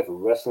Paradigm Shift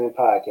Wrestling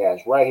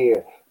Podcast right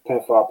here,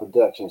 Pinfall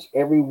Productions,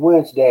 every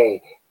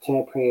Wednesday,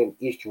 10 p.m.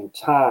 Eastern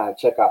Time.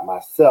 Check out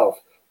myself,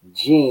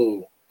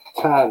 Gene,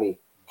 Tommy,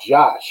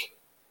 Josh,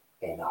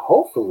 and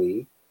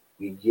hopefully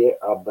we get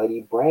our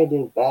buddy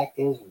Brandon back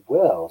as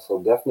well. So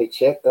definitely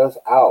check us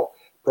out.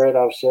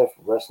 Paradigm Shift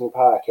Wrestling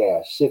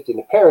Podcast, shifting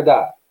the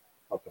paradigm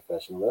of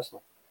professional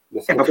wrestling.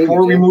 And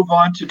before we move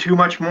on to too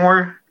much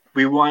more,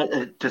 we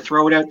want to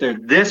throw it out there.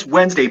 This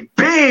Wednesday,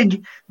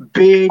 big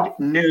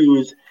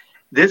news.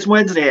 This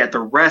Wednesday at the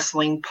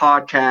wrestling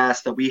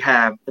podcast that we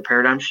have, the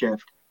Paradigm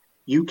Shift,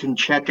 you can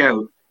check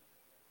out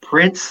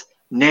Prince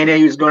Nene,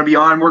 who's going to be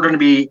on. We're going to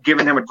be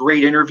giving him a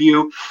great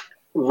interview.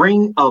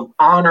 Ring of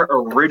Honor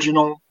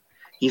original.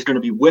 He's going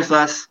to be with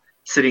us,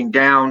 sitting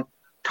down,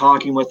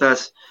 talking with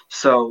us.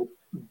 So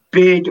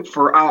big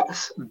for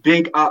us,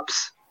 big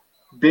ups,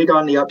 big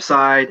on the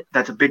upside.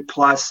 That's a big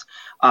plus.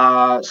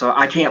 So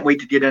I can't wait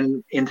to get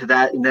into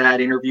that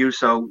interview.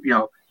 So,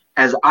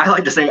 as I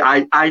like to say,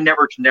 I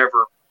never can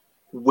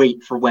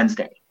wait for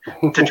Wednesday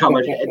to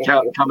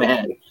come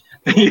ahead.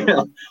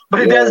 But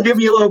it does give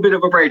me a little bit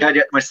of a break. I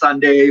get my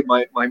Sunday,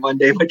 my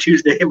Monday, my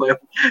Tuesday,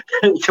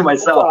 to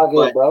myself.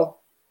 Good, bro.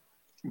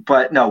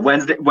 But no,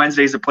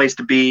 Wednesday's a place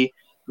to be.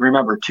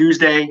 Remember,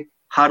 Tuesday,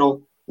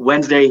 huddle.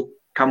 Wednesday,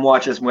 come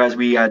watch us as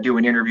we do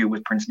an interview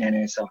with Prince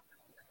Nene. So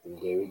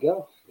there we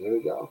go.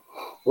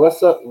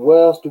 What's up? What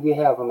else do we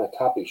have on the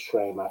topic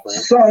train, my friend?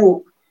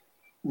 So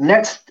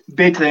next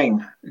big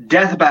thing,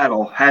 Death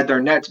Battle had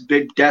their next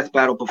big death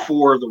battle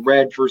before the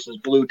red versus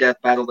blue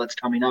death battle that's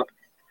coming up.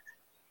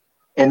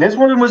 And this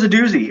one was a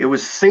doozy. It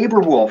was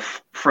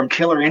Saberwolf from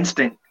Killer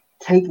Instinct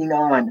taking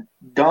on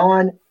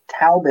Don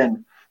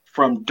Talbin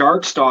from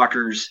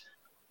Darkstalkers.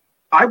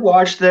 I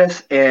watched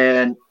this,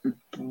 and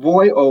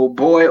boy, oh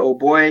boy, oh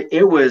boy,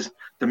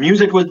 the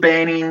music was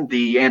banging,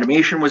 the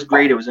animation was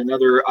great. It was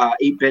another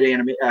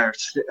 8-bit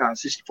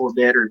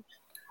 64-bit or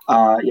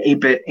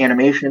 8-bit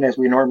animation as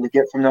we normally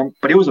get from them,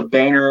 but it was a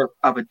banger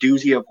of a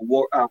doozy of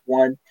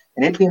one,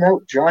 and it came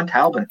out. John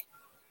Talbin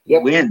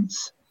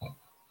wins,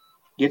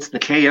 gets the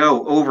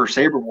KO over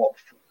Saberwolf.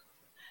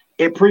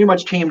 It pretty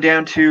much came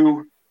down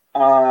to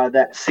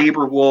that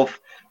Saberwolf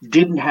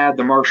didn't have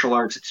the martial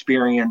arts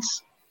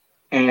experience,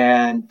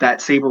 and that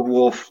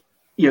Saberwolf,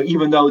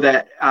 even though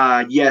that,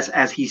 yes,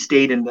 as he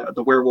stayed in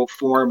the werewolf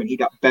form and he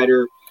got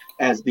better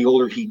as the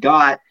older he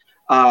got,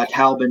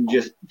 Talbin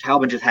just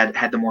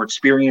had the more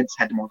experience,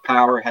 had the more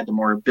power, had the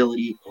more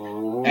ability.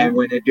 And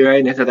when they're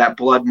doing into that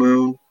blood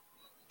moon,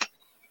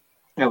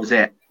 that was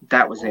it.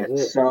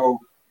 So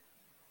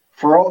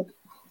for all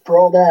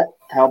that,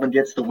 Talbin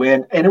gets the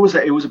win, and it was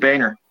a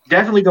banger.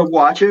 Definitely go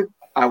watch it.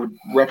 I would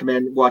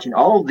recommend watching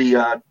all of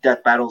the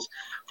death battles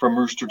from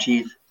Rooster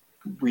Teeth.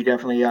 We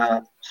definitely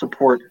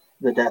support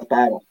the death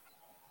battle.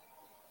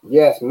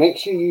 Yes, make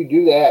sure you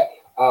do that.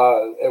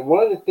 And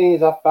one of the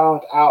things I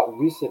found out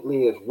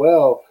recently as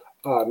well,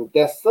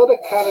 that's sort of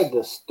kind of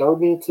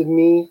disturbing to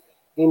me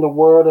in the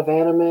world of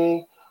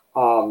anime.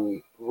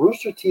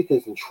 Rooster Teeth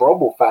is in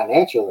trouble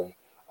financially.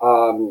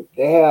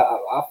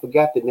 I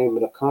forgot the name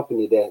of the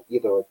company that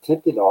either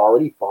attempted or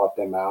already bought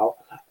them out.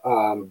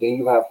 Then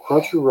you have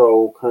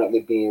Crunchyroll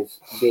currently being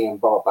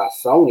bought by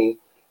Sony.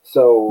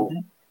 So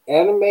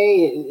anime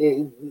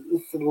is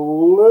a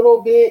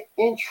little bit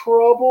in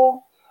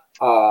trouble.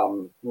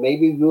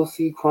 Maybe we'll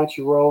see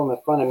Crunchyroll and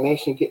the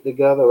Funimation get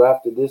together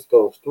after this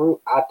goes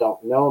through. I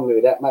don't know.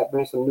 Maybe that might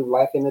bring some new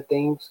life into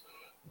things.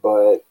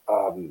 But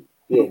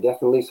yeah,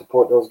 definitely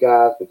support those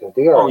guys because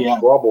they are in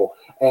trouble.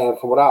 And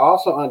from what I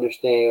also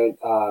understand,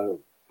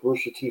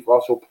 Rooster Teeth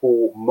also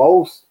pulled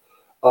most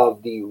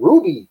of the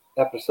Ruby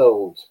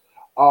episodes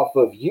off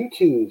of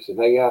YouTube. So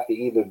now you have to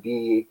either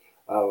be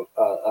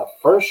a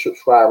first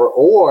subscriber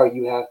or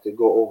you have to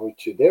go over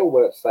to their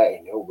website,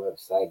 and their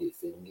website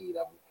is in need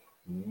of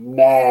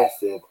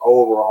massive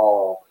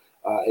overhaul.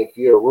 If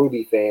you're a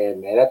Ruby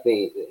fan, man, that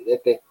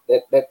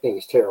thing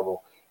is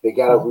terrible. They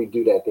gotta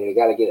redo that thing. They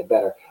gotta get it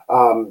better.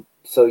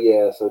 So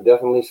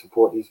definitely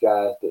support these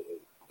guys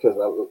because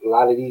a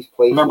lot of these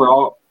places. Remember,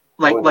 all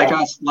like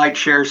us, like,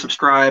 share,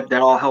 subscribe.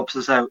 That all helps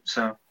us out.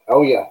 So.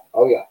 Oh yeah,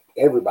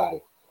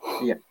 everybody.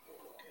 Yeah.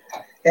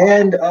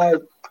 And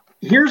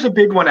here's a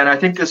big one, and I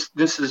think this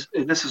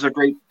is a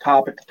great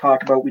topic to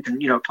talk about. We can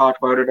talk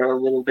about it a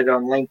little bit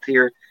on length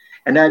here,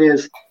 and that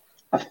is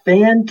a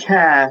fan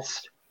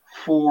cast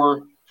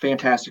for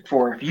Fantastic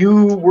Four. If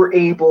you were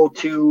able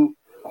to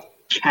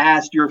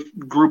cast your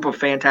group of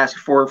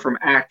Fantastic Four from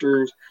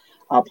actors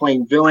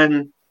playing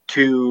villain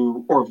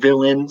or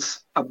villains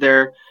up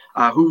there,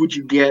 who would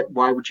you get?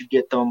 Why would you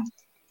get them?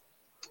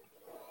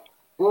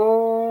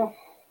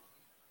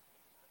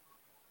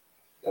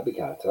 That'd be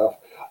kind of tough.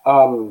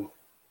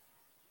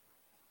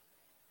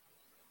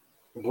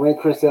 Bring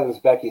Chris Evans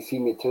back. You see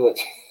me to it.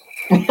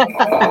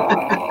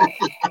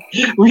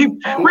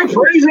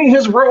 Rephrasing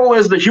his role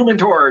as the Human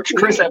Torch,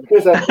 Chris Evans.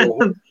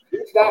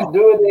 He's not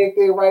doing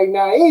anything right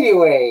now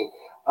anyway.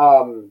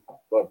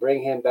 But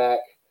bring him back.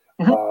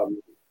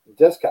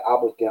 Jessica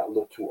Alba's getting a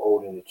little too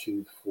old in the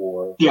tooth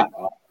for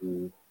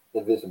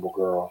Invisible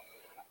Girl.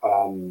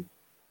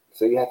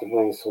 So you have to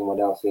bring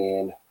someone else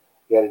in.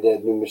 You got to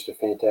do new Mr.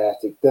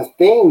 Fantastic. Does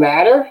Thing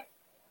matter?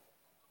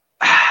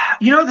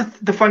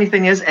 The funny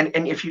thing is,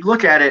 and if you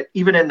look at it,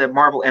 even in the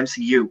Marvel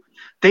MCU,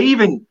 they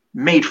even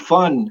made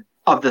fun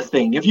of the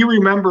Thing. If you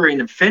remember in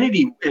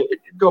Infinity,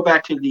 go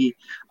back to the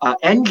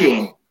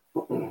Endgame,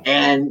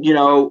 and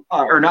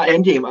or not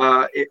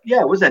Endgame.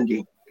 It was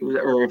Endgame.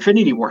 Or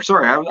Infinity War.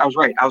 Sorry, I was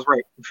right.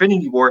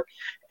 Infinity War,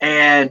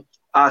 and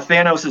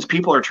Thanos'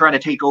 people are trying to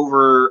take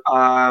over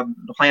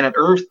the planet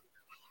Earth,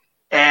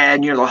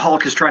 and the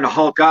Hulk is trying to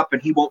Hulk up,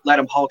 and he won't let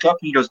him Hulk up.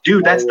 And he goes,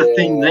 "Dude, that's the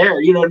thing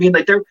there." You know what I mean?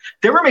 Like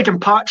they were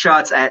making pot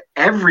shots at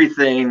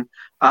everything,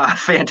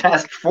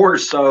 Fantastic Four.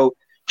 So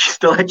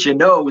just to let you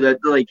know that,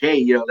 like,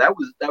 hey, that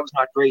was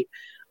not great.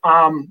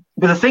 But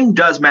the Thing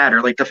does matter.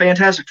 Like the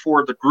Fantastic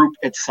Four, the group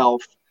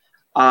itself.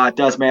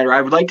 Does matter. I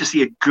would like to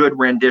see a good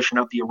rendition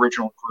of the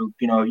original group.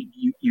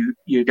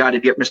 You got to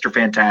get Mr.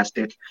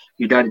 Fantastic.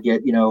 You got to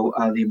get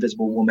the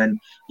Invisible Woman.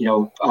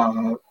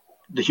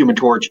 The Human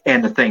Torch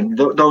and the Thing.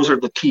 Those are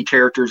the key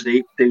characters.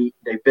 They've been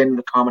in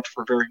the comics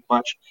for very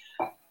much.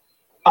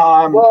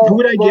 Who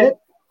would I get?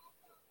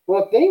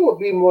 Well, Thing would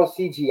be more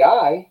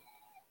CGI.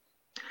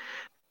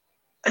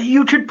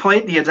 You could play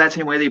it the exact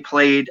same way they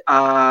played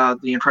the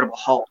Incredible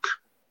Hulk.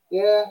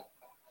 Yeah.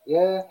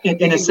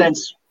 In a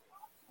sense.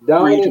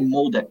 Dominic, where you can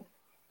mold it.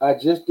 I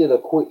just did a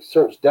quick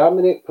search.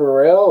 Dominic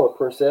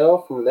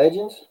Purcell from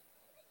Legends.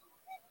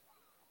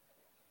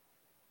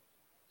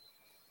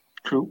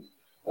 Cool.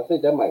 I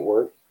think that might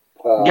work.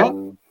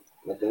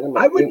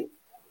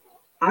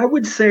 I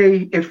would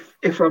say if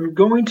I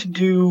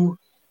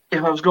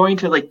was going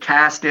to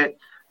cast it,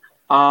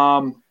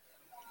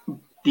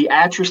 The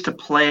actress to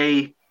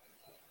play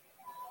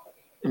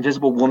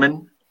Invisible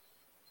Woman,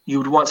 you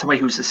would want somebody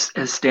who's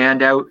a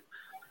standout.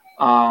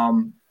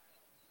 And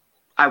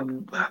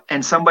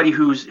somebody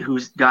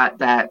who's got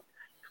that.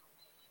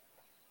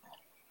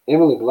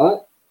 Emily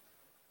Blunt.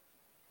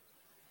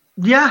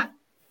 Yeah,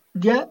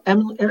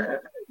 Emily,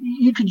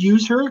 you could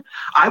use her.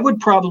 I would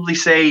probably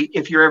say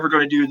if you're ever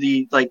going to do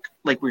the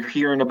like we're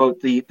hearing about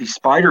the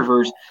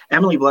Spider-Verse,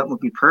 Emily Blunt would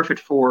be perfect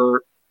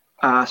for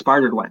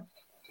Spider-Gwen.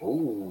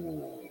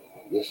 Ooh,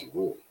 yes, she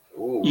would.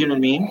 Ooh. You know what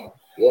I mean?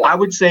 Yeah. I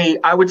would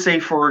say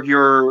for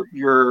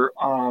your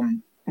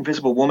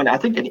Invisible Woman, I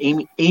think that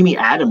Amy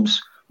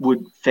Adams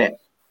would fit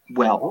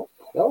well.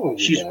 That wouldn't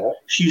be bad.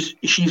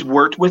 She's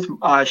worked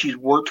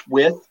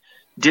with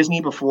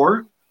Disney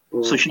before.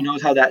 So she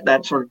knows how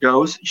that sort of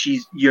goes.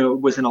 She's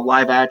was in a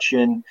live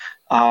action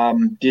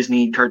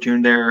Disney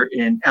cartoon there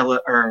in Ella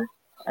or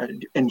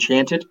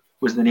Enchanted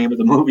was the name of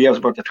the movie. I was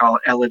about to call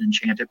it Ella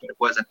Enchanted, but it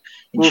wasn't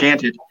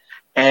Enchanted.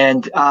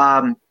 And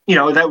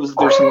there's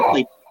some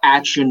like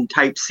action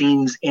type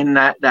scenes in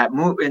that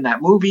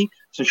movie,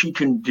 so she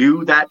can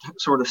do that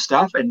sort of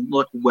stuff and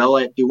look well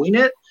at doing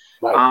it.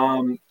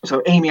 Right.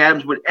 So Amy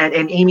Adams would,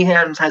 and Amy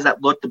Adams has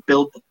that look to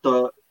build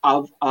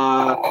of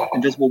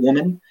Invisible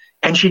Woman.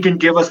 And she can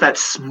give us that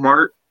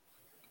smartness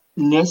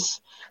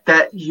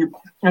that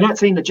I'm not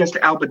saying that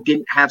Jessica Alba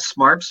didn't have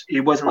smarts. It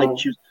wasn't like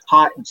she was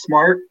hot and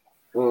smart.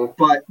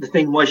 But the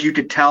thing was, you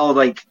could tell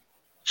like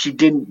she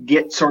didn't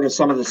get sort of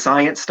some of the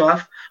science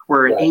stuff.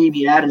 Where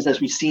Amy Adams, as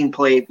we've seen,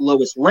 played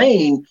Lois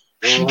Lane,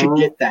 she could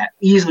get that,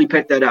 easily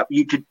pick that up.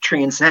 You could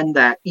transcend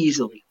that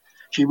easily.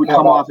 She would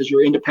come off as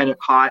your independent,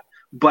 hot,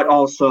 but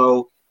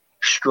also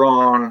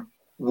strong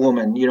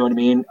woman. You know what I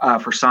mean?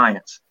 For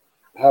science.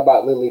 How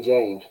about Lily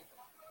James?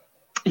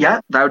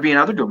 Yeah, that would be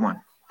another good one.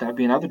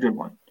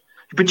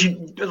 But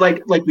you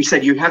like we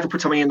said, you have to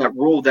put somebody in that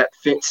role that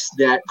fits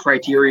that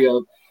criteria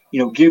of,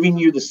 giving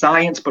you the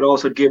science, but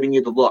also giving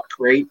you the look,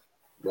 right?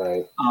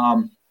 Right.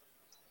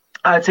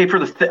 I'd say for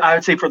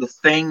the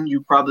Thing,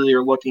 you probably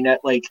are looking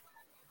at like,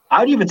 I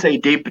would even say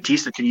Dave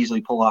Bautista could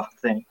easily pull off the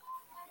Thing.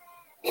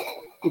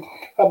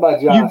 How about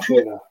John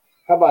Cena?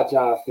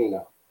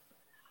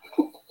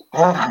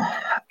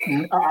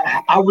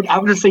 I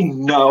would say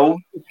no.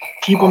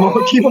 Keep him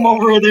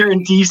over there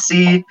in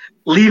DC.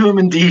 Leave him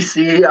in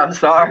DC. I'm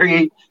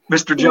sorry,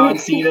 Mr. John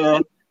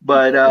Cena,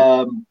 but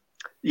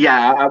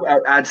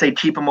I'd say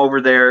keep him over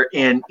there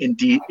in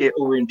DC.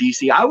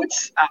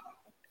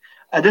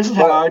 This is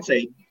how I would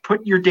say,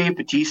 put your Dave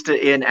Bautista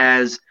in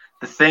as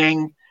the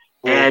Thing,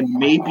 and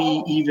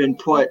maybe even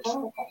put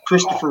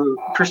Christopher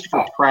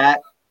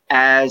Pratt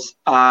as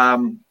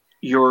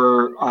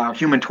your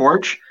Human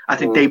Torch. I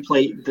think they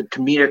play the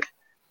comedic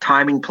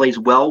timing plays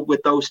well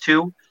with those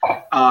two.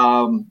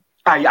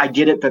 I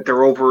get it that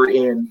they're over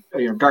in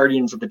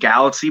Guardians of the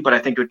Galaxy, but I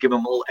think it would give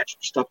them a little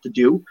extra stuff to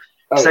do.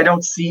 Because I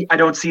don't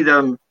see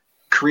them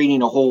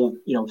creating a whole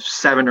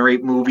 7 or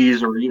 8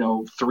 movies or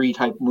 3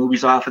 type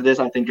movies off of this.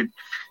 I think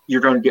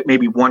you're going to get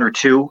maybe 1 or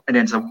 2, and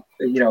then it's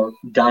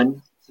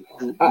done.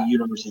 The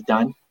universe is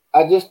done.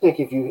 I just think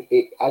if you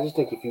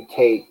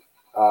take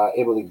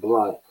Emily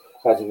Blunt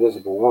as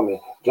Invisible Woman,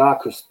 John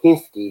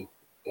Krasinski,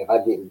 if I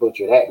didn't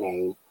butcher that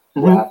name,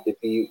 will have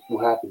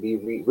to be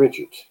Reed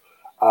Richards.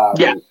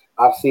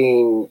 I've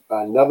seen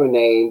another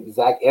name,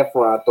 Zac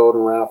Efron, thrown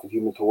around for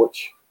Human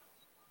Torch.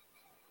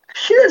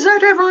 Yeah,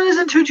 Zac Efron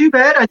isn't too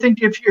bad. I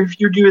think if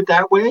you do it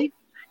that way,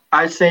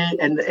 I say,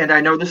 and I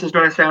know this is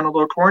going to sound a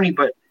little corny,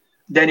 but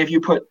then if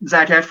you put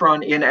Zac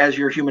Efron in as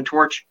your Human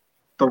Torch,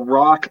 The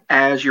Rock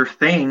as your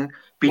Thing,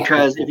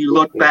 because if you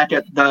look back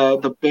at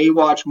the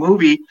Baywatch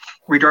movie,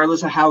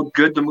 regardless of how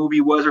good the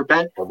movie was or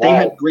bad, they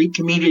had great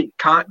comedic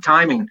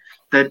timing.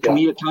 The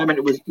comedic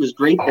timing was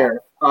great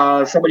there.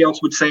 Somebody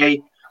else would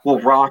say, well,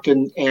 Rock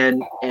and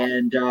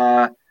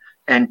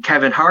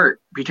Kevin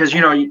Hart, because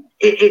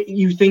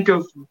you think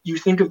of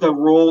the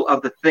role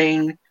of the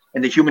Thing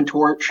and the Human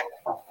Torch.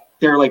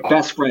 They're like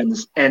best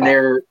friends, and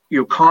they're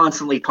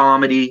constantly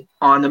comedy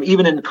on them.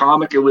 Even in the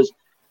comic, it was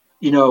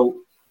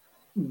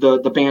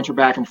the banter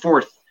back and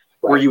forth.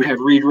 Where you have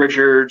Reed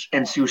Richards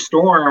and Sue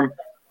Storm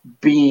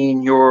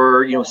being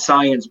your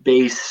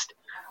science-based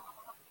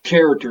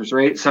characters,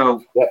 right?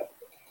 So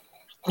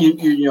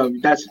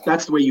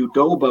that's the way you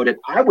go about it.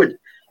 I would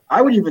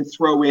even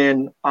throw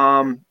in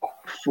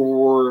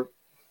for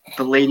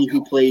the lady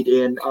who played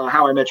in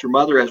How I Met Your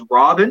Mother as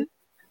Robin.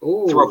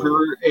 Ooh. Throw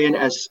her in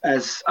as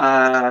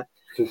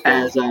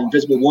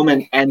Invisible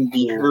Woman, and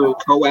her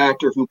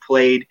co-actor who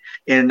played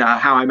in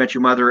How I Met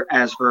Your Mother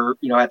as her,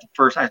 at the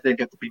first, I think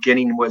at the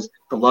beginning was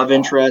the love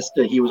interest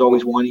that he was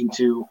always wanting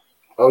to.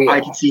 Oh yeah. I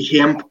could see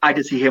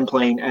him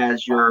playing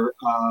as your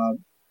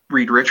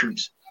Reed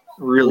Richards.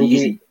 Really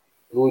easy.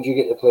 Who would you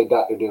get to play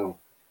Dr. Doom?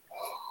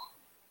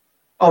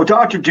 Oh,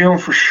 Dr. Doom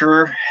for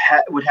sure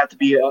would have to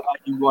be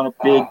you want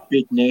a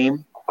big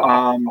name.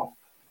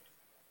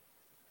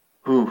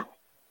 Who?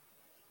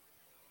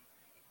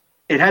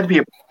 It had to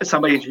be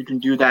somebody who can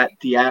do that.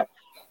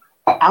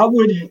 I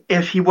would,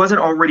 if he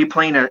wasn't already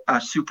playing a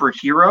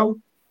superhero,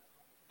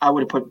 I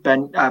would have put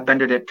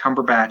Benedict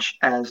Cumberbatch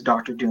as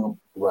Doctor Doom.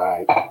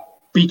 Right.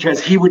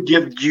 Because he would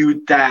give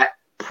you that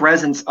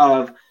presence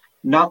of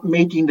not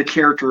making the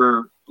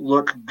character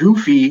look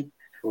goofy,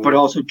 but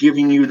also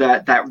giving you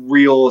that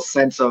real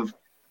sense of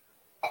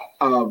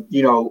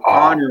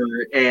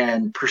honor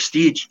and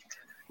prestige.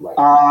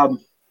 Right.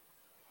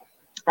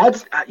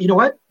 You know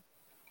what?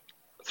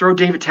 Throw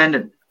David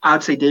Tennant. I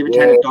would say David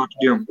Tennant, Doctor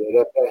Doom.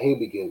 Yeah, he'd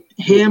be good.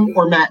 Him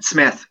or Matt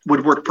Smith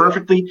would work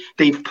perfectly. Yeah.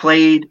 They've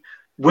played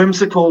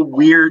whimsical,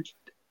 weird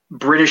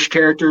British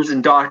characters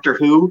in Doctor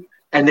Who,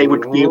 and they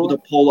would be able to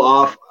pull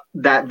off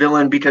that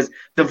villain, because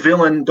the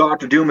villain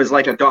Doctor Doom is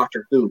like a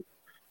Doctor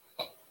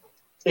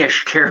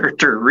Who-ish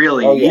character,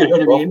 really. Oh, yeah. You know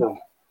what I mean?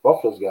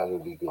 Both those guys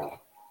would be good.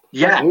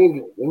 Yeah. Let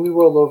me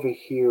roll over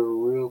here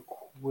real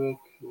quick.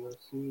 Let's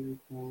see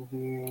anything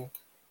here.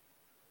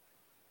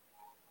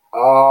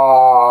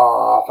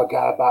 Oh, I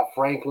forgot about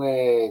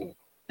Franklin.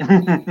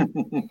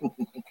 Who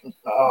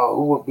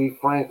would be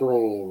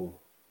Franklin?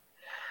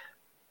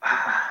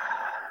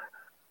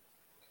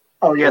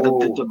 Oh yeah,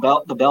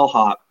 the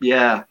bellhop.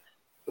 Yeah.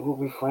 Who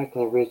would be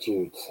Franklin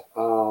Richards?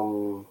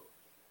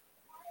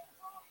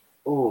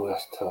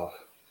 That's tough.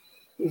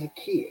 He's a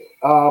kid.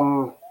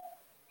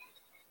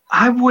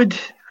 I would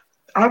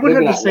have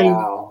to say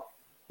now.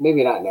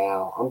 Maybe not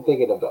now. I'm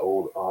thinking of the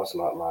old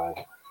Onslaught line.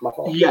 My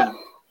fault. Yeah.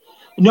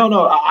 No.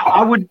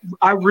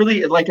 I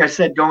really, like I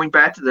said, going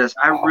back to this,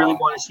 I really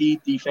want to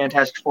see the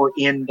Fantastic Four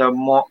in the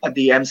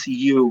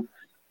MCU,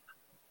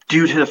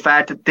 due to the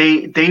fact that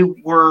they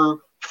were,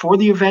 for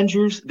the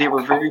Avengers, they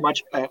were very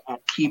much a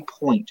key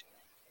point,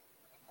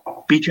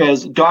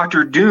 because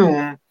Doctor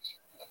Doom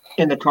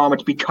in the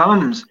comics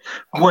becomes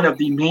one of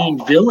the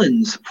main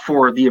villains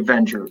for the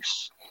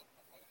Avengers.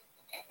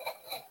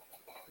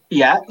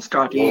 Yeah,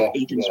 Scotty.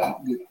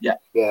 Yeah,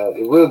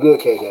 real good,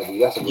 KW.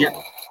 That's a good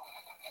one.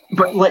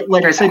 But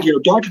like I said,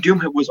 Doctor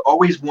Doom was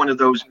always one of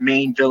those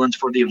main villains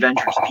for the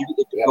Avengers.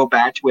 If you go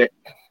back to it,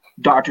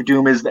 Doctor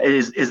Doom is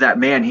that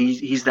man.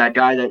 He's that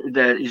guy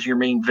that is your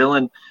main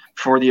villain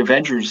for the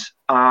Avengers.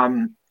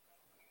 And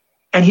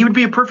he would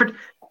be a perfect.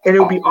 And it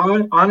would be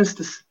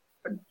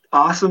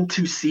awesome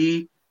to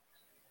see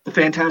the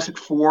Fantastic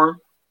Four,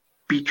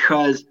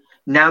 because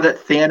now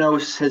that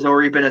Thanos has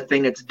already been a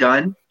thing that's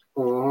done,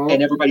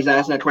 and everybody's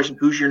asking that question,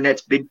 who's your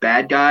next big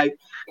bad guy?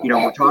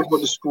 We're talking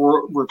about the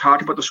Skrull. We're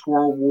talking about the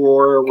Skrull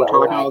War. We're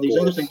talking about all these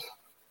other things.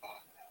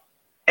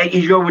 And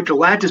you go with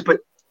Galactus, but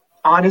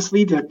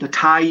honestly, to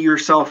tie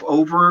yourself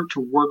over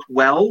to work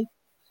well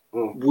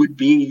would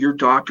be your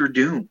Doctor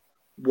Doom.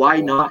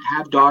 Why not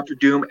have Doctor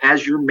Doom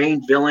as your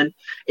main villain?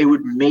 It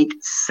would make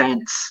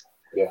sense.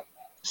 Yeah.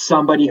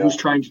 Somebody who's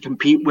trying to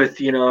compete with,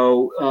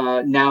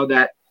 now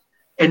that,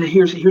 and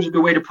here's a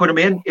good way to put him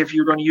in if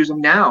you're going to use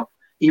him now,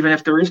 even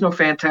if there is no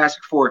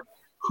Fantastic Four.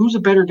 Who's a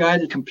better guy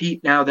to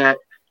compete now that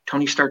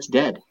Tony Stark's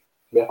dead?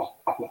 Yeah.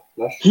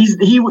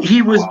 He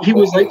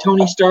was like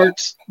Tony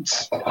Stark's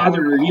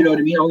other, you know what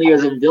I mean, only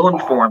as a villain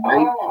form,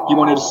 right? He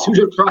wanted to shoot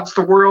across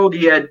the world.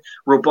 He had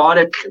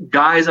robotic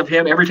guys of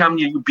him. Every time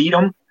you beat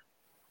him,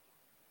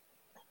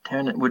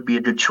 Tennant would be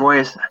a good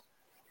choice.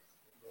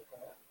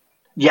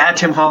 Yeah,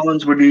 Tim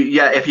Holland would be,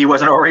 if he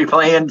wasn't already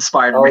playing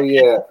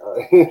Spider-Man.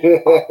 Oh,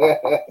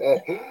 yeah.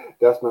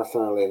 That's my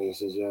son,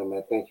 ladies and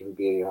gentlemen. Thank you for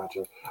being here,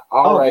 Hunter.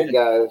 All right,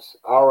 guys.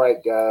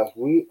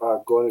 We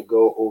are going to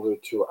go over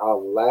to our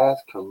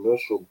last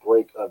commercial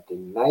break of the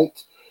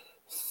night,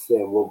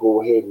 and we'll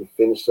go ahead and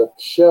finish up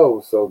the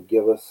show. So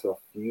give us a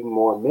few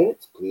more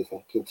minutes. Please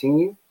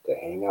continue to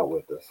hang out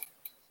with us.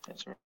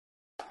 That's right.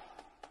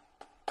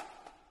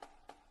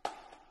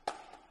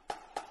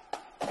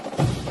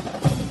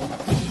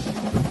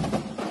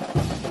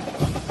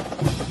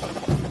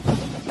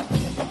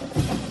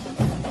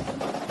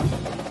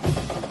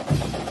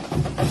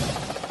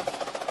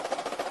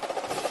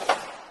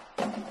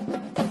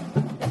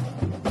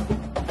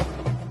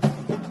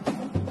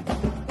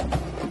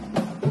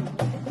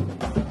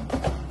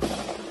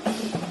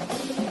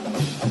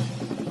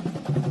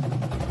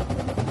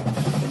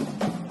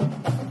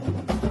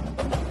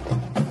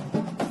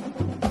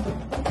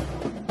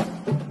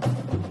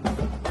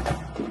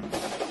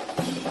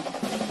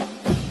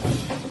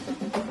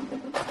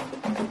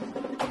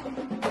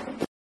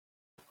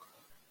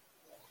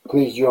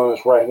 Please join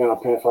us right here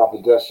on Pinfall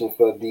Production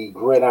for the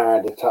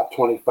Gridiron, the Top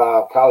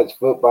 25 College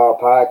Football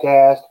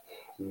Podcast.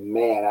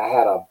 Man, I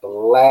had a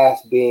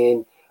blast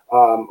being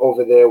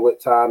over there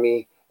with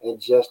Tommy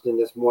and Justin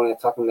this morning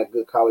talking that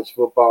good college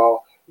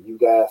football. You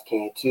guys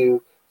can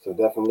too. So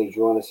definitely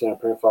join us here on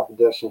Pinfall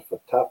Production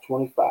for Top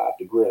 25,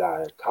 the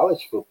Gridiron,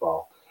 College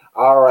Football.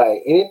 All right.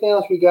 Anything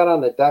else we got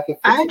on the docket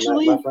for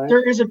Actually, tonight, my friend?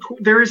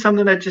 there is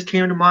something that just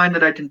came to mind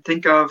that I can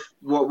think of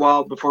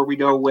before we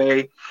go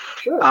away.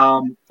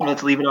 Sure.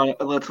 Let's leave it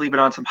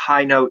on some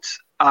high notes.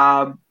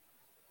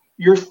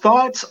 Your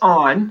thoughts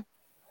on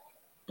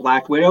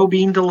Black Widow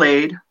being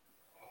delayed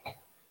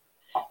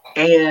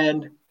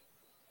and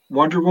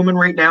Wonder Woman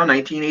right now,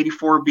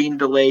 1984, being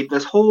delayed.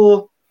 This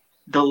whole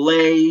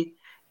delay,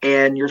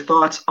 and your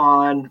thoughts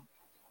on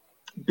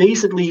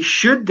basically,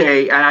 should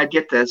they? And I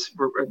get this,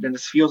 and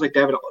this feels like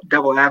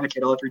devil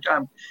advocate every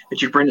time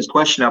that you bring this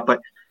question up,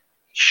 but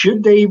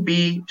should they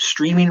be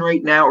streaming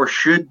right now, or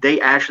should they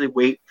actually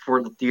wait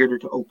for the theater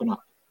to open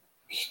up?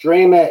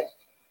 Stream it.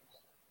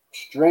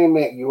 Stream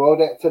it. You owe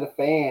that to the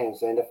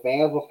fans, and the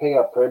fans will pay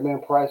a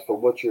premium price for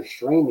what you're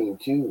streaming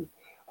too.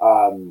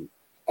 And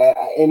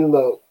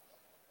look,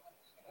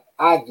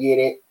 I get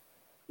it.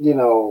 You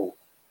know,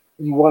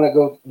 you want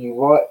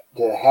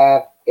to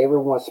have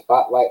everyone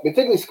spotlight,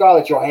 particularly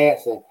Scarlett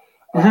Johansson.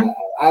 Mm-hmm.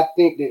 I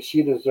think that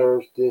she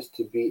deserves this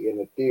to be in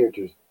the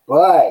theaters,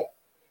 but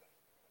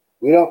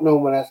we don't know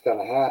when that's going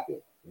to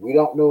happen. We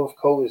don't know if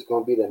COVID is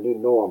going to be the new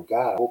norm.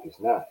 God, I hope it's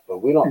not.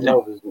 But we don't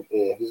know if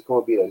it's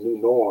going to be the new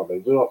norm.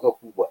 But we don't know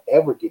if we will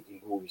ever get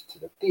these movies to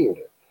the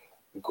theater.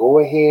 Go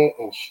ahead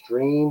and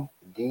stream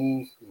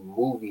these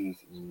movies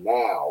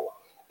now.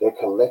 They're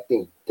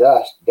collecting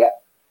dust,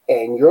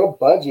 and your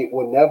budget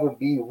will never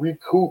be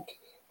recouped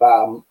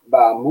by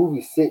a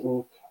movie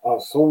sitting on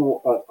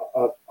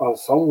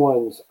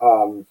someone's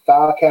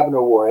file cabinet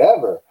or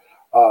wherever.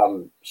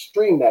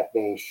 Stream that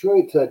thing.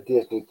 Stream it to a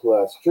Disney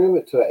Plus. Stream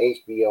it to a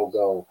HBO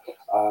Go.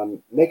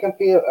 Make them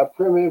pay a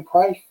premium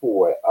price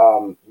for it.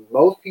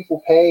 Most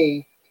people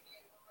pay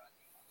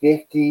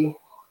 $50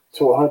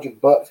 to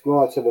 $100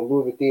 going to the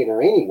movie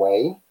theater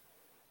anyway.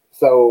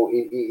 So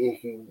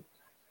if you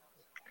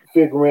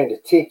figure in the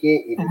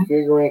ticket, if you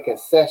figure in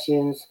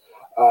concessions,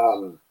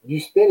 you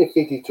spending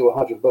 $50 to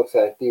 $100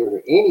 at a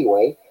theater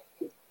anyway.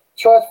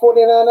 Charge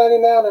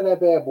 $49.99 on that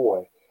bad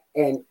boy,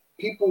 and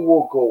people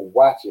will go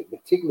watch it,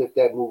 particularly if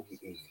that movie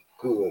is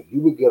good.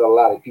 You would get a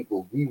lot of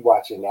people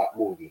rewatching that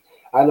movie.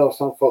 I know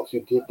some folks who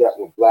did that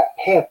with Black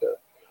Panther.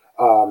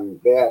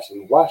 They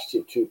actually watched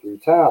it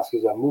 2-3 times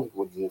because that movie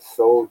was just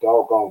so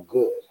doggone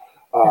good.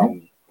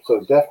 So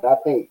definitely, I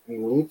think you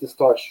need to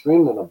start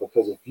streaming them,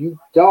 because if you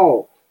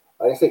don't,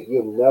 like I said,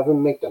 you'll never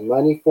make the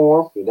money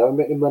for them. You'll never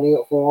make the money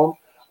up for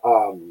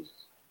them.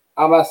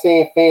 I'm not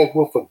saying fans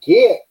will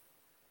forget,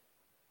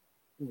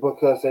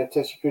 because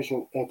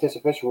anticipation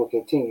will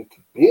continue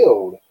to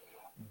build,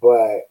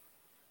 but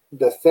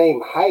the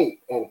same hype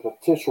and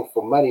potential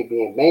for money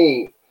being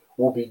made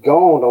will be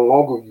gone the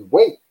longer you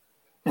wait.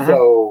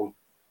 So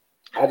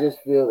I just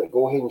feel that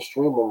go ahead and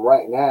stream them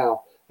right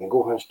now and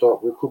go ahead and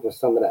start recouping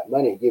some of that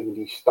money, giving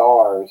these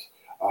stars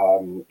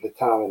the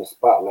time and the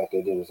spotlight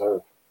that they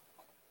deserve.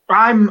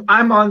 I'm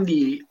on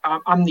the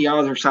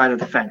other side of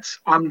the fence.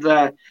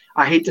 I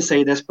hate to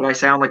say this, but I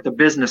sound like the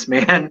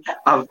businessman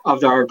of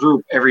our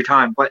group every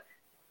time. But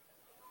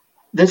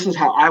this is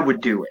how I would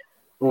do it.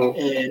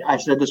 And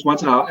I've said this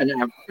once, and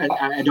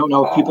I don't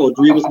know if people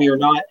agree with me or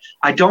not.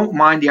 I don't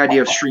mind the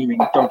idea of streaming.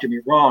 Don't get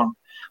me wrong,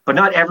 but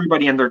not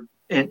everybody and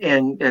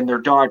their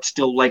dog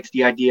still likes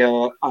the idea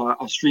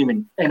of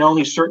streaming, and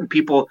only certain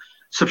people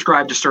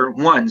subscribe to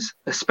certain ones,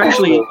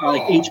 especially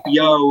like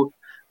HBO.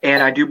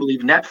 And I do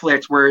believe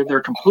Netflix, where they're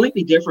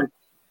completely different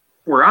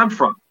where I'm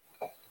from.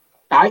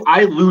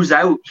 I lose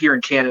out here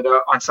in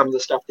Canada on some of the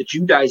stuff that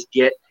you guys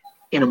get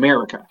in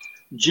America.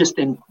 Just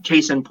in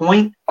case in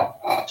point,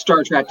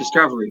 Star Trek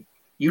Discovery.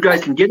 You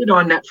guys can get it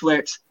on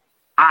Netflix.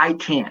 I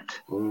can't.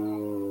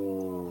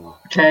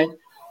 Okay?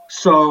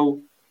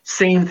 So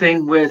same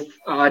thing with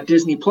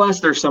Disney Plus.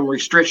 There's some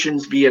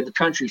restrictions via the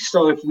country.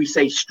 So if we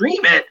say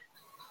stream it,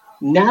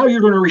 now you're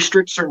going to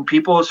restrict certain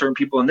people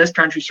in this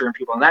country, certain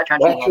people in that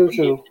country. That's true,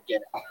 too.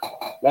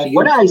 So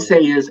what I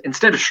say is,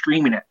 instead of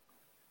streaming it,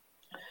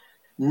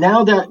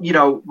 now that,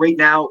 right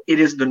now it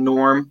is the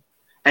norm,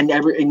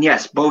 and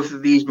yes, both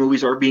of these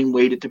movies are being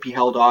waited to be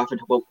held off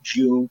until about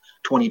June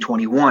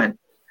 2021.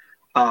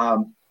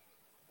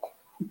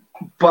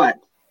 But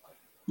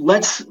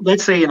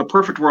let's say in a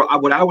perfect world,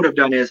 what I would have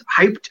done is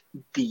hyped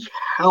the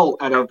hell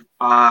out of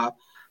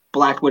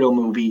Black Widow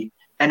movie,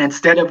 and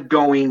instead of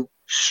going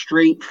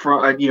straight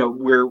from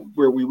where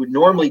we would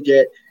normally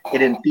get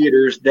it in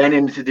theaters, then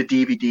into the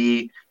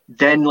DVD,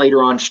 then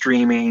later on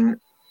streaming,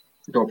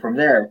 go from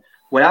there.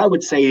 What I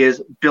would say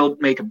is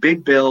make a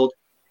big build,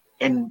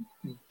 and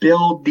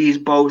build these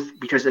both,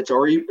 because it's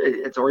already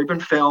been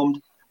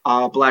filmed.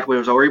 Black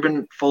Widow's already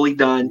been fully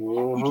done.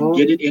 You can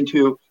get it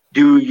into,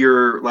 do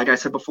your, like I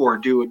said before,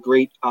 do a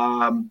great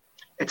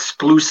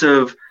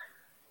exclusive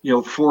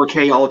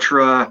 4K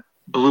Ultra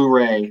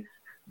Blu-ray.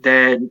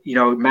 Then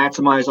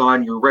maximize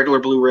on your regular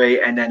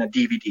Blu-ray and then a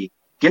DVD.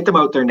 Get them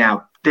out there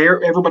now.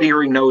 Everybody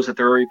already knows that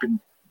they're already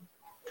been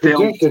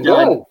filmed.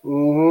 Done.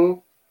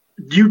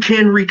 You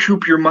can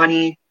recoup your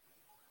money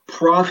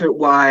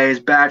profit-wise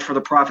back for the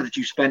profit that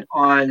you spent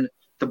on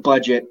the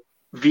budget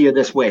via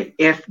this way,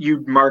 if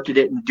you market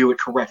it and do it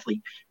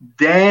correctly.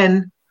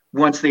 Then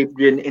once they've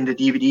been in the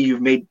DVD,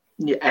 you've made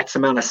X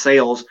amount of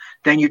sales.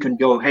 Then you can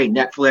go, hey,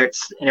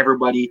 Netflix and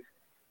everybody,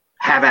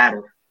 have at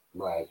her.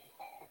 Right.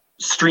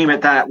 Stream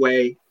it that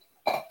way,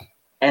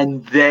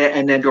 and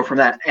then go from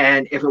that.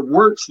 And if it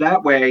works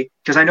that way,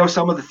 because I know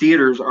some of the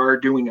theaters are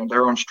doing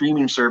their own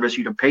streaming service,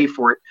 you can pay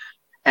for it,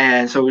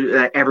 and so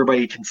that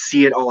everybody can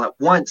see it all at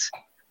once.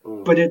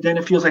 but then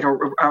it feels like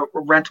a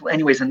rental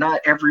anyways, and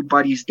not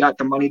everybody's got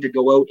the money to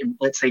go out and,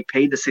 let's say,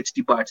 pay the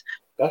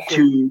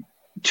 $60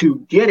 to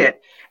get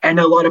it. And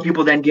a lot of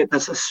people then get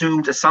this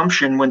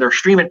assumption when they're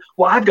streaming,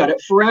 well, I've got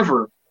it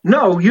forever.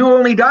 No, you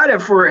only got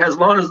it for as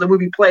long as the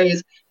movie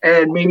plays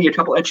and maybe a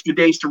couple extra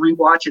days to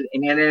rewatch it.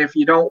 And then if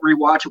you don't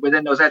rewatch it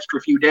within those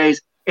extra few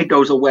days, it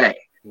goes away.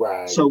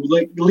 Right. So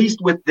like, at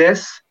least with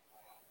this,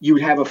 you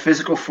would have a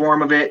physical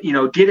form of it.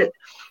 Get it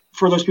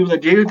for those people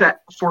that do that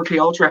 4K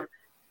Ultra.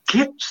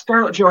 Get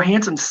Scarlett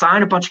Johansson,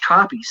 sign a bunch of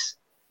copies.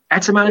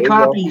 X amount of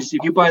copies.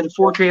 If you buy the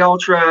 4K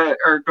Ultra,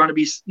 are going to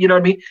be, you know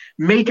what I mean?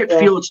 Make it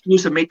feel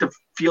exclusive. Make them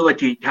feel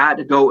like you had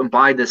to go and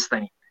buy this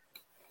thing.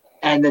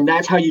 And then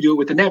that's how you do it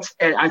with the Nets.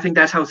 And I think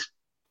that's how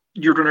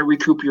you're going to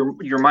recoup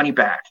your money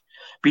back,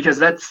 because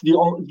that's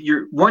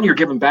you're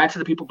giving back to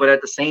the people, but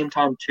at the same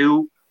time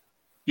too,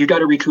 you got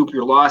to recoup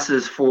your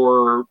losses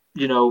for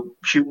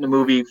shooting the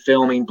movie,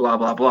 filming, blah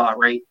blah blah,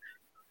 right?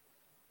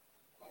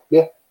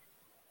 Yeah.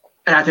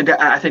 And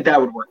I think that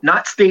would work.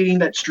 Not stating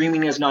that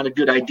streaming is not a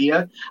good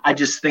idea. I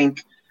just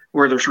think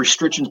where there's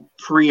restrictions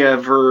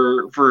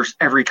versus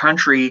every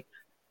country,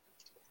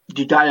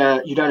 you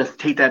gotta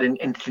take that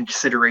in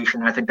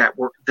consideration. I think that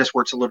this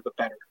works a little bit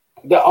better.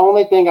 The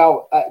only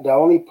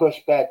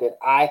pushback that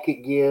I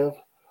could give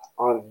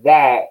on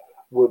that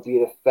would be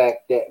the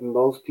fact that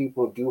most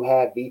people do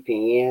have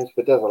VPNs,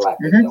 but there's a lot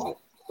that don't.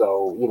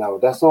 So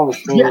that's the only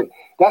streaming. Yeah.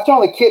 That's the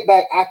only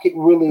kickback I could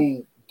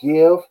really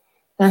give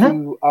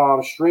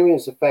to streaming,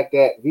 is the fact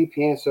that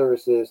VPN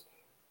services,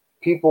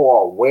 people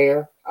are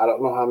aware. I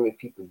don't know how many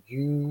people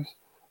use,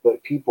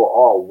 but people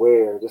are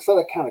aware. They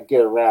sort of kind of get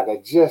around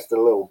that just a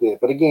little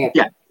bit. But again,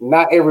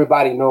 not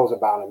everybody knows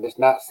about them. It's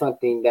not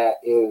something that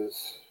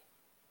is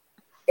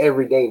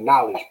everyday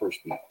knowledge per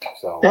speak.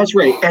 So that's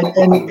right.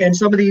 And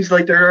some of these,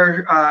 like,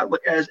 there are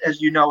as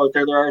you know out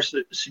there are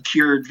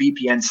secured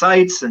VPN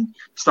sites and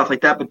stuff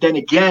like that. But then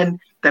again,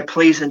 that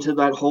plays into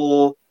that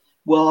whole,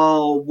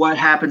 well, what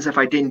happens if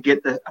I didn't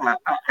get I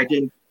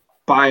didn't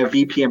buy a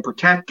VPN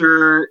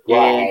protector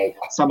and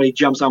somebody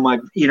jumps on my,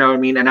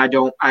 and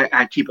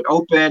I keep it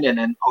open, and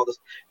then all this.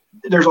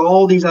 There's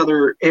all these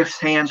other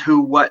ifs, ands, who,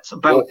 what's,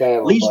 about.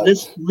 At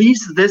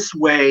least this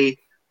way,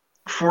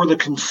 for the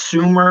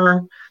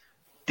consumer,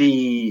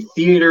 the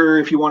theater,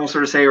 if you want to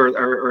sort of say, or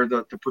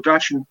the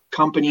production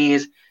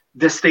companies,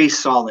 this stays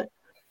solid.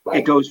 Right.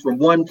 It goes from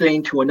one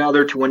thing to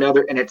another,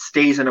 and it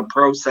stays in a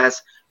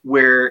process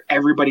where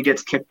everybody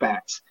gets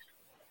kickbacks.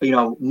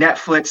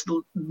 Netflix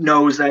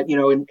knows that,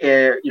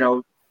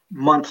 in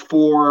month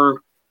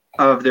 4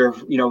 of their,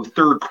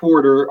 third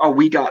quarter,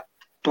 we got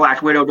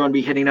Black Widow going to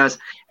be hitting us,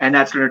 and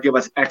that's going to give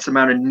us X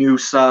amount of new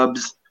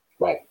subs.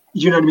 Right.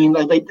 You know what I mean?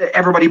 Like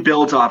everybody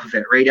builds off of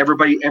it, right?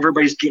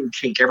 Everybody's getting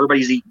cake.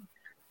 Everybody's eating.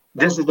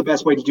 This is the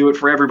best way to do it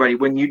for everybody.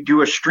 When you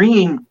do a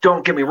stream,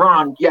 don't get me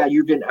wrong. Yeah,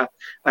 you get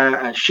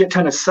a shit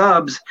ton of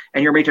subs,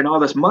 and you're making all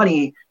this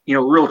money,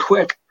 real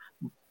quick.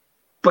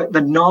 But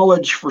the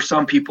knowledge for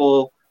some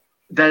people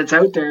that it's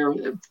out there,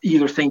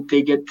 either think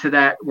they get to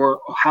that, or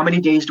how many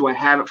days do I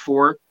have it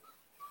for,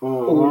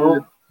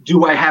 or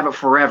do I have it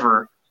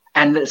forever?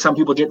 And some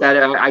people get that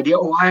idea,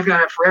 I've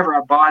got it forever.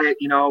 I bought it,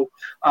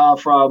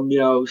 from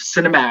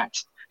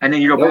Cinemax, and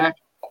then you go back.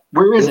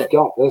 Where is it?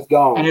 It's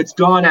gone. And it's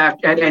gone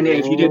after. And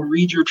if you didn't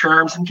read your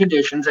terms and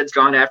conditions, it's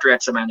gone after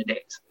X amount of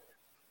days.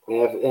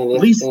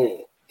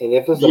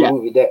 If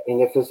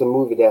it's a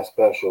movie that's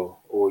special,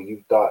 or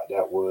you thought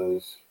that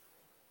was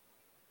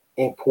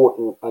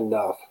important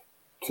enough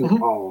to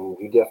own,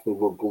 you definitely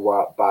will go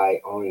out, buy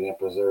it, own it, and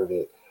preserve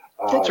it.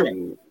 That's right.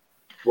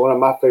 One of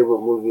my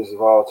favorite movies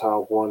of all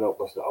time growing up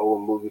was the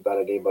old movie by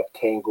the name of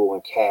Tango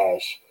and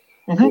Cash,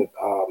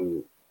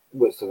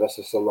 with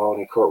Sylvester Stallone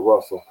and Kurt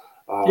Russell.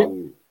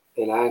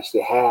 And I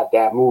actually have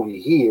that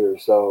movie here.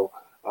 So,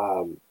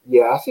 I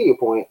see your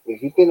point.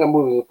 If you think that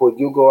movie is important,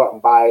 you'll go out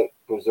and buy it,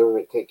 preserve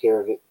it, take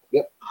care of it.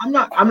 Yep. I'm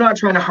not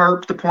trying to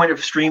harp the point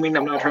of streaming.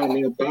 I'm not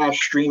trying to bash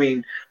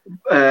streaming,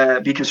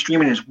 because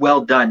streaming is well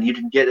done. You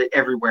can get it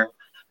everywhere.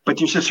 But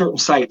there's just certain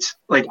sites.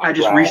 Like I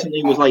just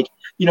recently was like,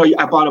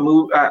 I bought a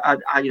movie.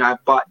 I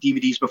bought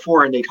DVDs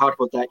before, and they talked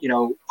about that.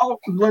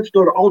 Let's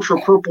go to Ultra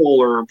Purple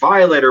or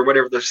Violet or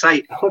whatever the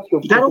site.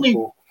 That only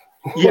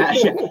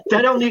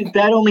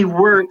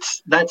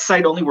works. That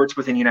site only works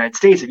within the United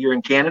States. If you're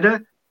in Canada,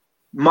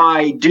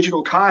 my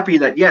digital copy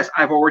that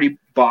I've already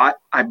bought.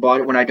 I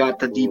bought it when I got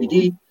the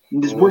DVD.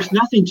 And this worth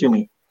nothing to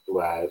me,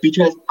 right?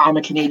 Because I'm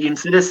a Canadian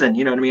citizen.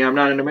 You know what I mean? I'm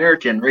not an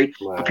American, right?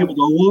 But people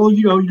go, well,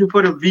 you can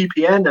put a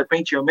VPN that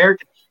makes you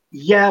American.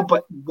 Yeah,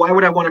 but why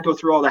would I want to go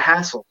through all the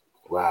hassle?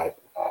 Right.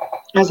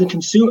 As a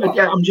consumer,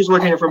 I'm just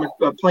looking at it from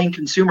a plain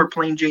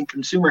Jane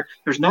consumer.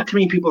 There's not too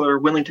many people that are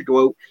willing to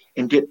go out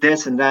and get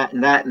this and that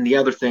and that and the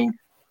other thing.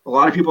 A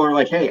lot of people are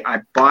like, hey,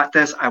 I bought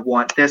this. I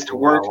want this to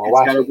work.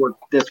 It's got to work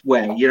this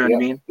way. You know what I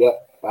mean? Yep.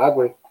 I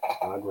agree.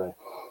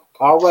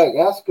 All right.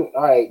 That's good.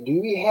 All right.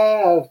 Do we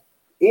have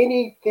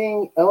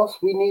anything else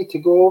we need to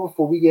go over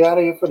before we get out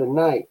of here for the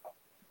night?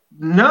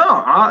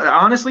 No,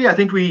 honestly, I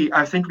think we've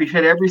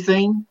hit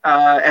everything.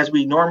 As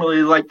we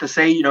normally like to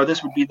say,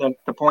 this would be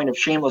the point of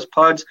shameless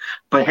plugs.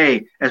 But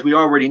hey, as we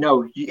already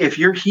know, if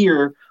you're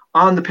here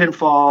on the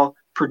Pinfall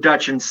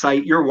production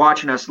site, you're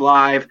watching us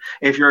live.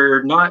 If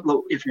you're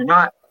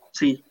not,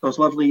 see those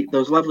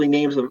lovely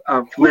names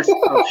of lists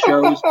of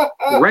shows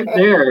right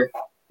there,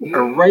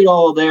 or right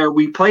all there.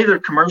 We play their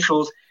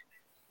commercials.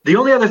 The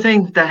only other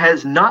thing that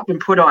has not been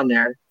put on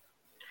there,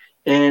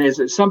 and is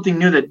it something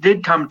new that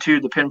did come to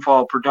the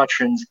Pinfall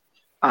Productions,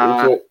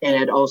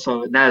 and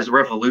also that is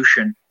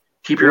Revolution.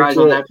 Keep your eyes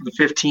on that for the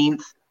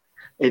 15th.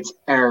 It's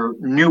our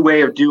new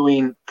way of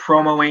doing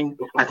promoing.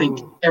 I think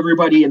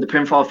everybody in the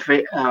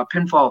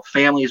Pinfall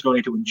family is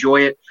going to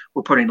enjoy it.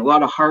 We're putting a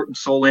lot of heart and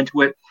soul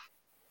into it.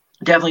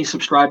 Definitely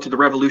subscribe to the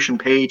Revolution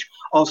page.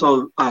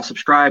 Also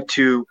subscribe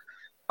to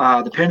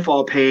the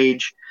Pinfall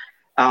page.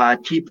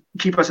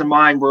 Keep us in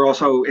mind.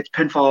 It's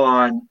Pinfall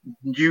on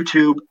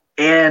YouTube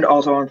and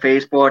also on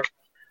Facebook.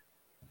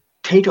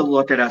 Take a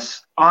look at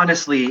us.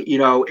 Honestly,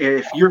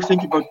 if you're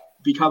thinking about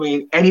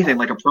becoming anything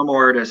like a promo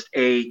artist,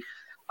 a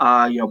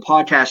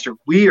podcaster,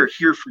 we are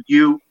here for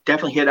you.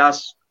 Definitely hit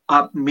us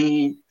up,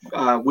 me,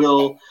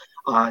 Will,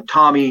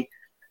 Tommy,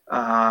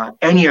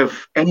 any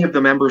of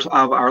the members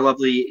of our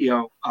lovely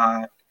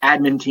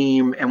admin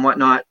team and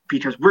whatnot,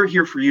 because we're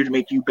here for you to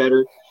make you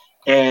better.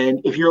 And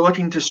if you're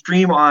looking to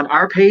stream on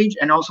our page,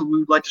 and also we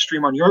would like to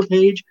stream on your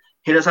page,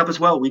 hit us up as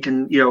well. We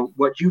can,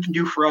 what you can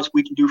do for us,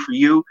 we can do for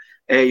you.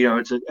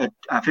 It's a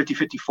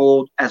 50-50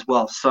 fold as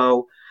well.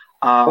 So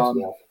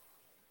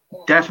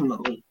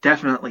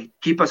definitely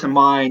keep us in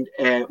mind.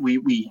 And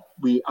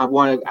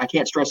I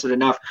can't stress it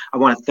enough. I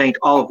want to thank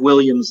all of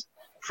William's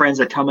friends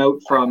that come out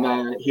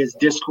from his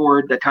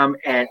Discord, that come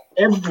at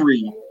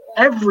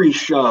every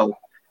show.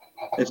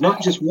 It's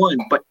not just one,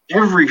 but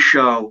every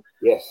show.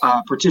 Yes.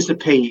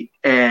 Participate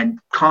and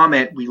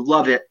comment. We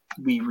love it.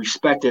 We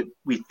respect it.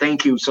 We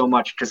thank you so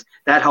much, because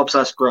that helps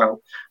us grow.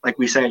 Like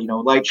we say,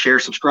 like, share,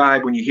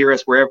 subscribe. When you hear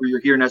us, wherever you're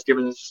hearing us,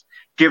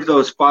 give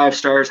those 5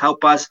 stars.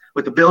 Help us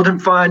with the building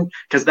fund,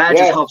 because that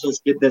just helps us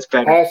get this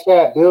better.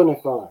 Hashtag building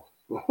fund.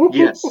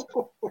 Yes.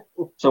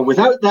 So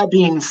without that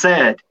being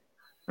said,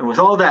 and with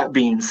all that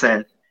being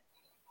said,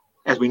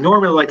 as we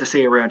normally like to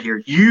say around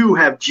here, you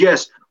have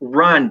just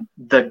run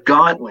the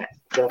gauntlet.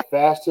 The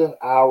fastest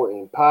hour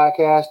in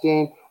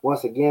podcasting.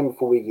 Once again,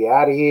 before we get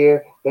out of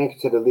here, thank you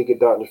to the League of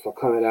Darkness for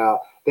coming out.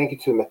 Thank you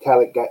to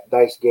Metallic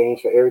Dice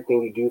Games for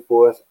everything you do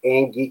for us,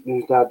 and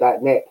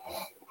GeekNewsNow.net.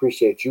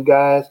 Appreciate you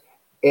guys.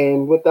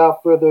 And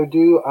without further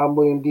ado, I'm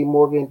William D.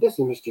 Morgan. This is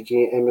Mr.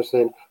 Gene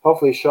Emerson.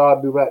 Hopefully, Shaw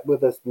will be right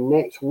with us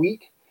next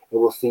week,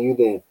 and we'll see you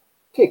then.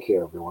 Take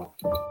care, everyone.